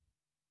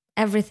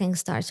 Everything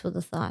starts with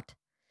a thought.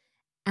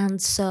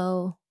 And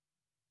so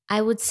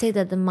I would say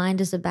that the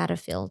mind is a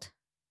battlefield.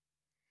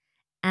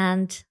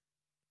 And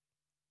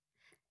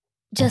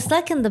just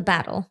like in the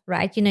battle,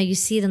 right? You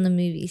see it in the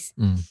movies.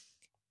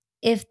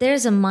 If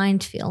there's a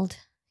minefield,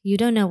 you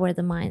don't know where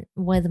the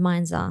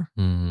mines are.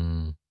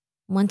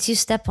 Once you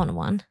step on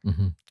one,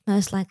 it's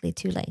most likely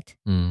too late.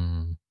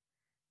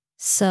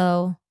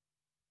 So,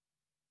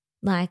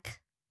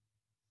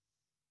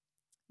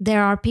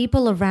 there are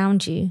people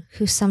around you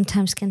who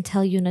sometimes can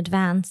tell you in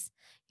advance,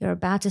 you're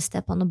about to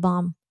step on a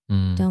bomb.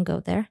 Don't go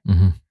there.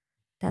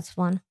 That's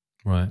one.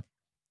 Right.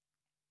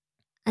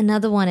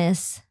 Another one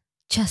is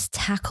just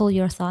tackle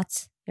your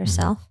thoughts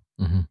yourself.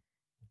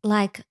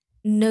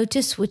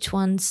 Notice which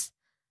ones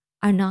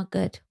are not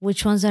good,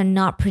 which ones are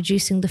not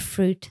producing the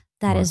fruit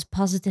that is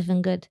positive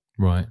and good.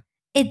 Right.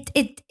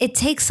 It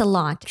takes a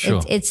lot.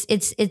 Sure.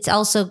 It's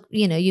also,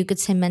 you could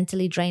say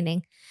mentally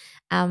draining.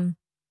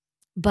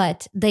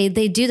 But they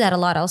do that a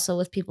lot also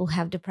with people who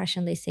have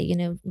depression. They say,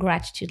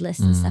 gratitude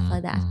lists and stuff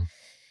like that.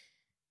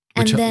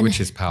 Which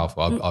is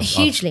powerful.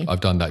 Hugely. I've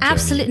done that journey.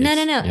 Absolutely. No.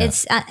 Yeah.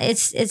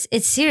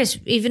 It's serious.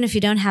 Even if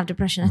you don't have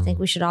depression, I think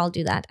we should all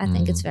do that. I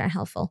think it's very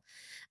helpful.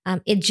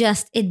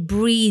 It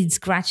breeds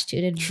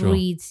gratitude. It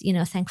breeds,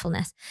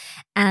 thankfulness.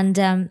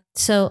 And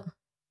so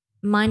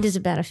mind is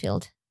a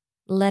battlefield.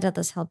 Let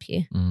others help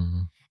you.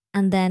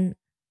 And then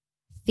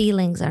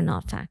feelings are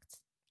not facts.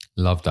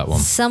 Love that one.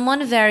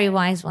 Someone very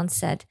wise once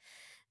said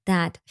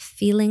that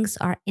feelings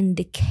are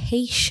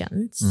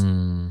indications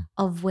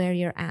of where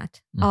you're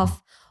at,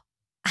 of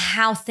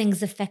how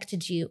things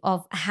affected you,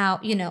 of how,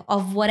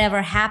 of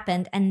whatever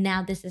happened. And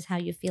now this is how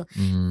you feel.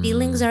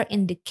 Feelings are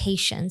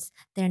indications.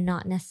 They're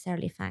not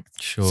necessarily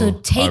facts. Sure. So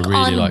take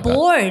really on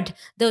board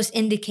those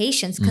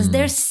indications because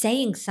they're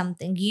saying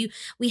something.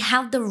 We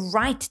have the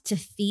right to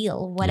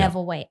feel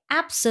whatever way.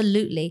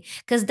 Absolutely.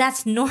 Because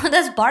that's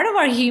part of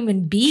our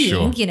human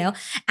being,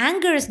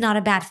 Anger is not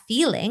a bad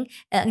feeling,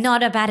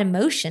 not a bad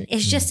emotion.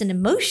 It's just an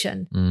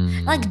emotion.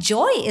 Like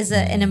joy is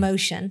an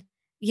emotion,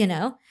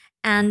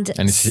 And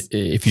it's,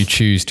 if you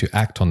choose to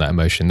act on that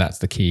emotion, that's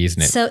the key,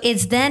 isn't it? So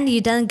it's then you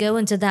then go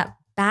into that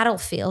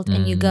battlefield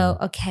and you go,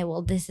 okay,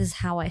 well, this is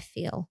how I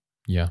feel.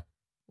 Yeah.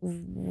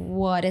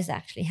 What is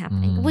actually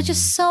happening, which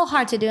is so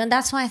hard to do. And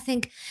that's why I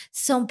think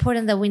it's so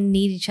important that we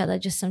need each other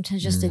just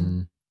sometimes just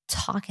to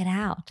talk it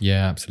out.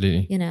 Yeah,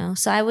 absolutely.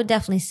 So I would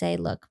definitely say,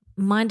 look,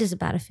 mind is a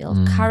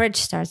battlefield. Courage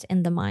starts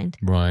in the mind.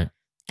 Right.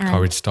 And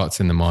courage starts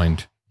in the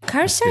mind.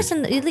 Courage starts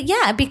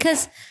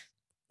because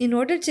in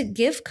order to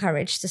give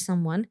courage to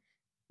someone,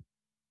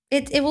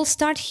 it will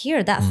start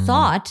here. That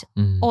thought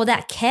or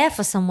that care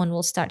for someone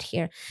will start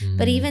here.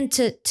 But even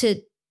to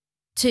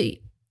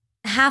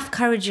have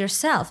courage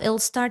yourself, it'll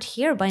start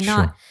here by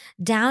not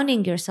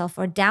downing yourself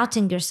or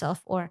doubting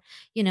yourself or,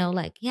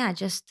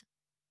 just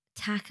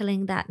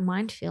tackling that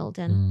minefield.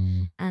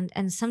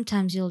 And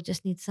sometimes you'll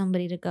just need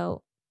somebody to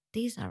go,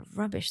 these are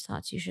rubbish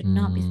thoughts. You should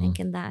not be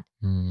thinking that,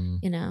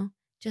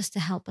 just to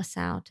help us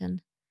out.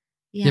 And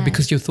yeah,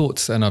 because your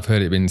thoughts, and I've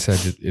heard it been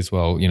said as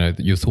well, that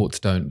your thoughts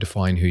don't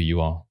define who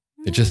you are.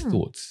 They're just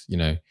thoughts,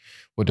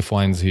 What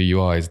defines who you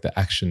are is the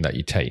action that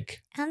you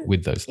take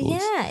with those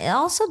thoughts. Yeah.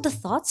 Also, the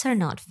thoughts are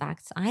not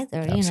facts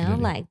either,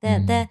 Absolutely.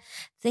 the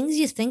things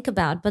you think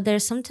about. But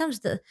there's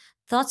sometimes the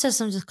thoughts are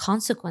some just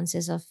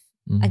consequences of,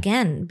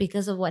 again,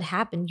 because of what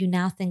happened, you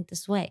now think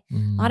this way.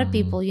 A lot of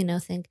people,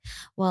 think,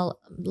 well,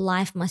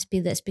 life must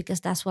be this because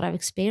that's what I've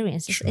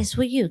experienced. It's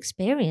what you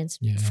experience.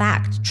 Yeah.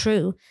 Fact,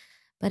 true.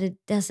 But it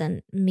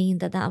doesn't mean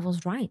that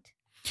was right.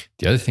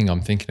 The other thing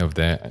I'm thinking of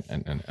there,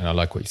 and I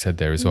like what you said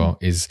there as well,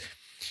 is,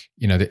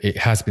 it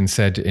has been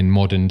said in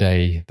modern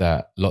day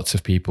that lots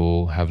of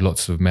people have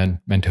lots of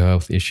mental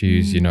health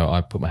issues.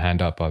 I put my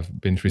hand up, I've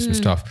been through some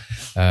stuff.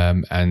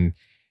 And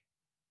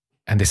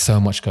there's so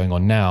much going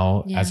on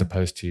now as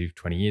opposed to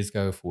 20 years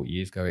ago, 40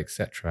 years ago,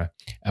 etc.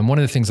 And one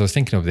of the things I was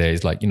thinking of there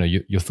is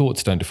your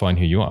thoughts don't define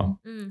who you are.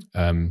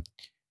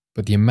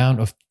 But the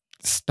amount of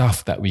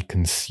stuff that we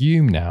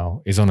consume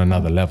now is on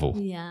another level.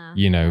 Yeah.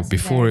 You know,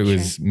 before it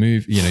was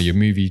your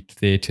movie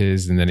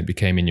theaters, and then it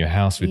became in your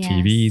house with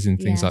TVs and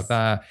things like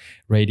that,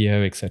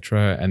 radio,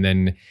 etc. And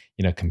then,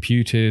 you know,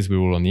 computers, we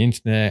were all on the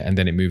internet, and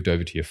then it moved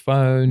over to your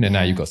phone, and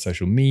now you've got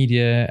social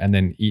media, and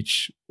then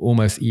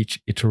almost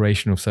each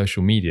iteration of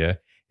social media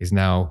is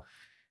now,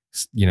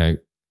 you know,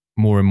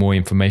 more and more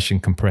information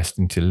compressed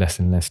into less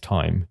and less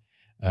time.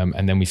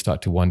 And then we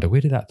start to wonder, where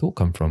did that thought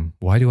come from?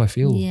 Why do I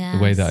feel the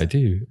way that I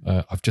do?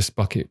 I've just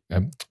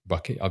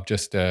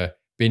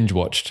binge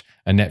watched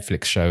a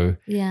Netflix show,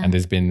 and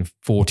there's been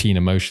 14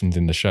 emotions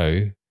in the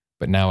show,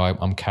 but now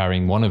I'm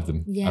carrying one of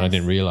them, and I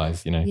didn't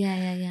realize, you know.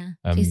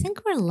 Do you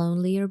think we're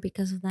lonelier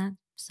because of that?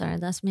 Sorry,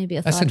 that's maybe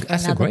a thought for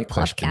another great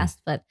podcast.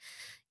 Question. But,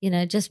 you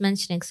know, just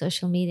mentioning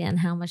social media and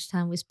how much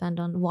time we spend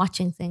on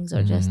watching things,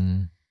 or just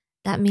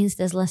that means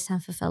there's less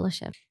time for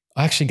fellowship.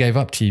 I actually gave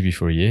up TV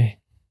for a year.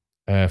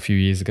 A few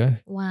years ago.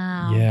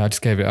 Wow. Yeah, I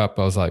just gave it up.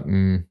 I was like,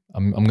 I'm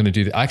going to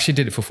do that. I actually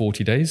did it for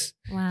 40 days.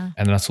 Wow.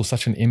 And then I saw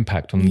such an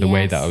impact on the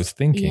way that I was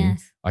thinking.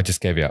 I just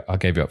gave it up. I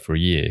gave it up for a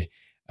year.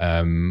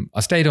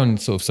 I stayed on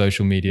sort of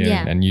social media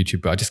and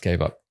YouTube, but I just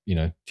gave up, you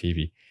know,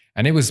 TV.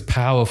 And it was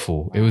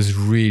powerful. Wow. It was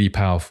really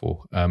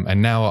powerful.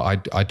 And now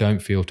I don't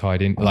feel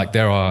tied in. Like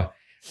there are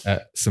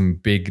some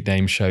big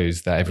name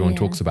shows that everyone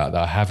talks about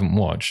that I haven't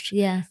watched.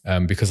 Yeah.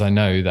 Because I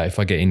know that if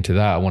I get into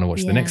that, I want to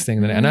watch the next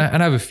thing. And I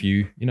have a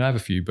few,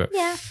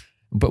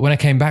 but when I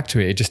came back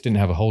to it, it just didn't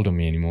have a hold on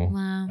me anymore.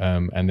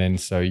 Wow. And then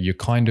so you're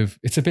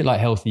it's a bit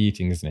like healthy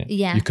eating, isn't it?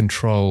 Yeah. You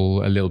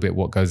control a little bit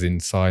what goes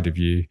inside of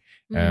you,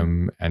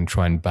 and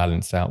try and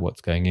balance out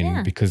what's going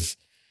in because,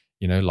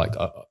 you know, like,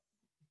 I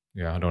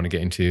don't want to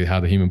get into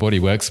how the human body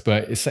works,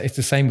 but it's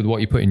the same with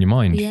what you put in your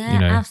mind. Yeah, you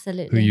know,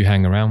 absolutely. Who you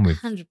hang around with.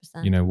 100%.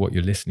 You know, what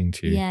you're listening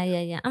to.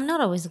 Yeah. I'm not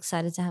always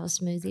excited to have a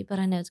smoothie, but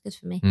I know it's good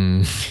for me.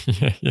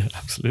 Yeah,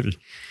 absolutely.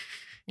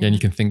 Yeah, and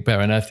you can think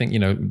better. And I think, you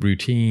know,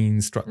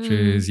 routines,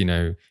 structures, you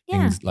know,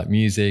 things like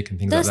music and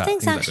things like that. Those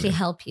things actually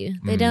help you.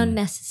 They don't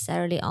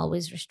necessarily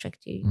always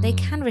restrict you. They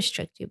can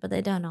restrict you, but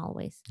they don't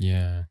always.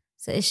 Yeah.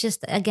 So it's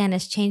just, again,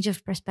 it's change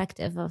of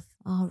perspective of,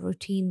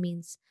 routine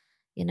means,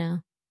 you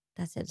know,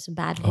 that's it. It's a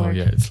bad word. Oh,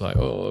 yeah. It's like,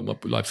 my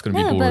life's going to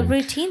be boring. No, but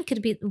routine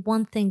could be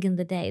one thing in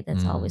the day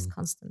that's always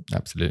constant.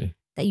 Absolutely.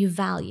 That you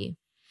value.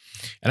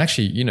 And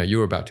actually, you know,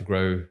 you're about to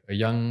grow a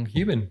young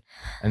human.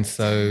 And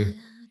so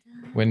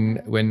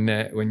when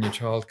your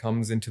child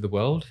comes into the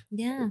world,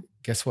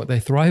 guess what they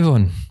thrive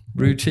on?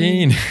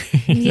 Routine.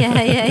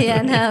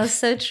 Yeah. No,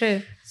 so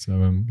true. So,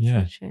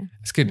 So true.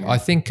 It's good. Yeah. I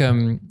think,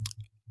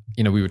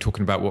 you know, we were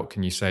talking about what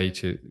can you say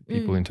to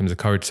people in terms of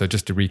courage. So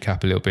just to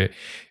recap a little bit,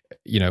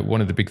 you know,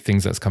 one of the big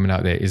things that's coming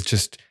out there is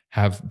just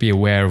be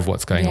aware of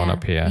what's going on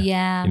up here.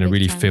 Yeah. You know,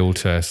 really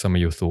filter some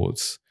of your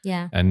thoughts.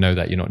 Yeah. And know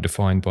that you're not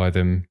defined by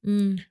them.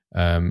 And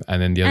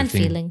then the other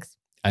thing.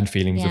 And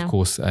feelings, yeah. of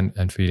course,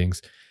 and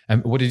feelings.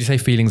 And what did you say?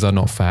 Feelings are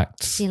not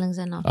facts. Feelings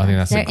are not facts. I think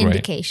that's They're great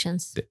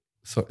indications.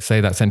 So say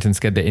that sentence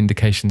again. The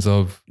indications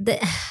of.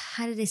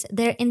 How did they say?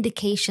 They're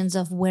indications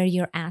of where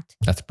you're at.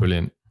 That's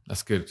brilliant.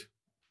 That's good.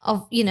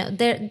 Of, you know,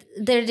 they're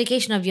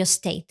indication of your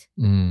state.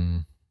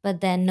 But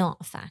they're not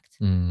a fact.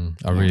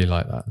 I really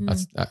like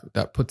that.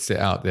 That puts it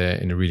out there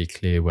in a really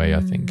clear way,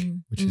 I think,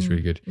 which is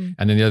really good.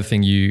 And then the other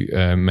thing you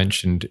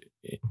mentioned,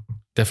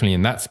 definitely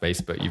in that space,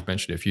 but you've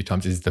mentioned it a few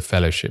times, is the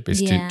fellowship,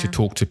 is to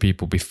talk to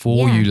people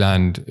before you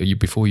land,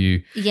 before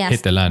you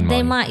hit the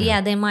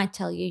landmine. They might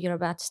tell you you're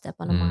about to step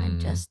on a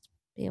mine. Just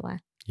be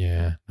aware.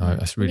 Yeah, no,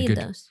 that's really good.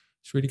 Those.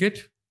 It's really good.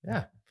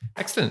 Yeah,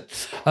 excellent.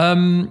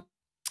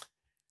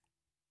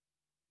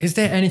 Is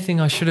there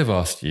anything I should have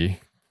asked you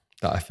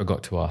that I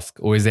forgot to ask?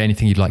 Or is there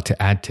anything you'd like to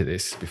add to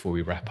this before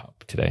we wrap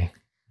up today?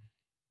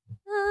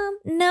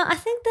 No, I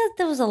think that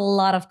there was a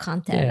lot of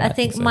content. Yeah, I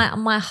think so.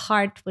 my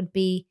heart would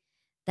be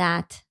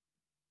that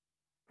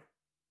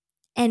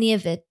any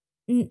of it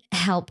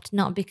helped,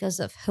 not because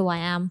of who I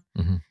am,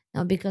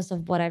 not because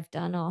of what I've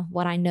done or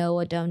what I know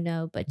or don't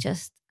know, but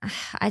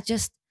I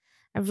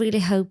really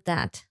hope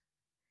that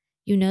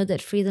you know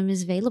that freedom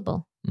is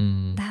available.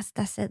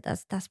 That's it.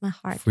 That's my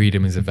heart.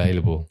 Freedom is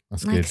available.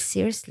 That's like, good.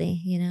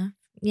 Seriously, you know.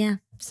 Yeah.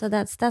 So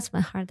that's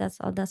my heart. That's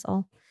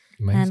all.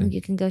 Amazing. And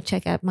you can go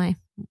check out my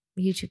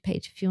YouTube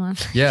page if you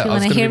want. Yeah, if you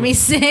want to hear me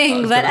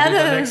sing. But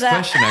other than that,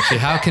 question actually,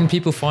 how can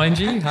people find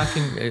you?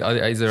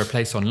 Is there a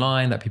place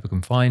online that people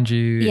can find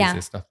you? Yeah. Is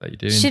there stuff that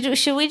you're doing?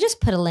 Should we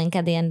just put a link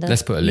at the end of?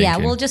 Let's put a link. Yeah,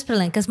 in. We'll just put a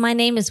link because my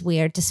name is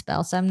weird to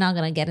spell, so I'm not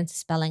gonna get into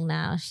spelling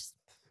now.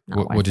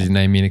 What did your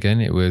name mean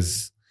again? It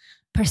was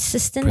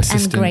persistent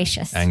and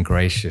gracious. And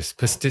gracious.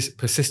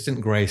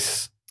 Persistent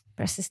grace.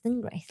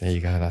 Persistent grace. There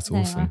you go. That's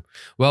awesome.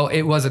 Well,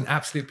 it was an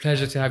absolute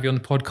pleasure to have you on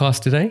the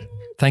podcast today.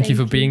 Thank you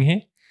for being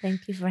here.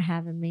 Thank you for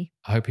having me.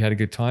 I hope you had a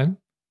good time.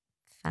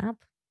 Fab.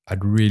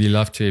 I'd really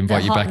love to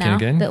invite you back in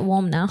again. A bit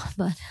warm now,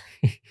 but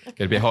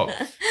get a bit hot.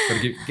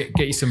 Got to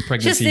get you some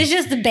pregnancy. It's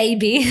just the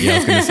baby. Yeah, I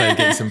was going to say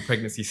get you some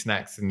pregnancy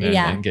snacks and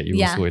get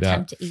you all sorted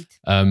out. To eat.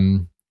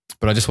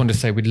 But I just wanted to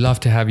say we'd love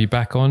to have you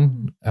back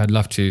on. I'd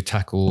love to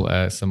tackle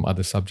some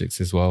other subjects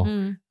as well.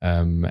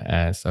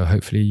 So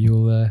hopefully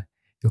you'll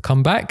you'll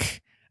come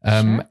back.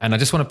 Sure. And I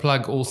just want to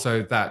plug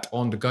also that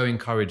on the Go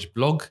Encourage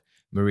blog,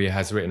 Marija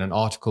has written an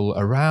article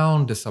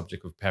around the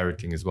subject of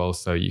parenting as well.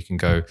 So you can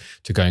go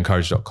to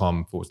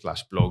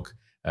goencourage.com/blog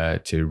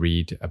to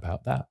read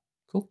about that.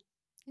 Cool.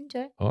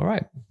 Enjoy. All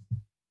right.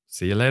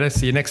 See you later.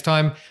 See you next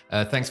time.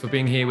 Thanks for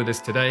being here with us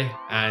today.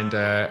 And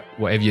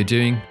whatever you're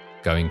doing,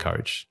 go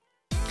encourage.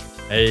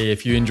 Hey,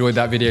 if you enjoyed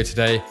that video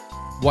today,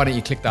 why don't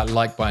you click that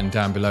like button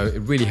down below?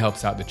 It really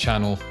helps out the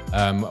channel.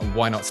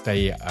 Why not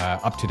stay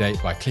up to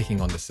date by clicking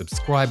on the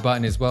subscribe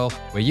button as well,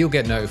 where you'll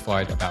get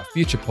notified about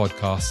future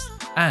podcasts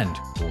and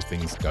all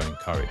things Go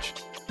Encourage.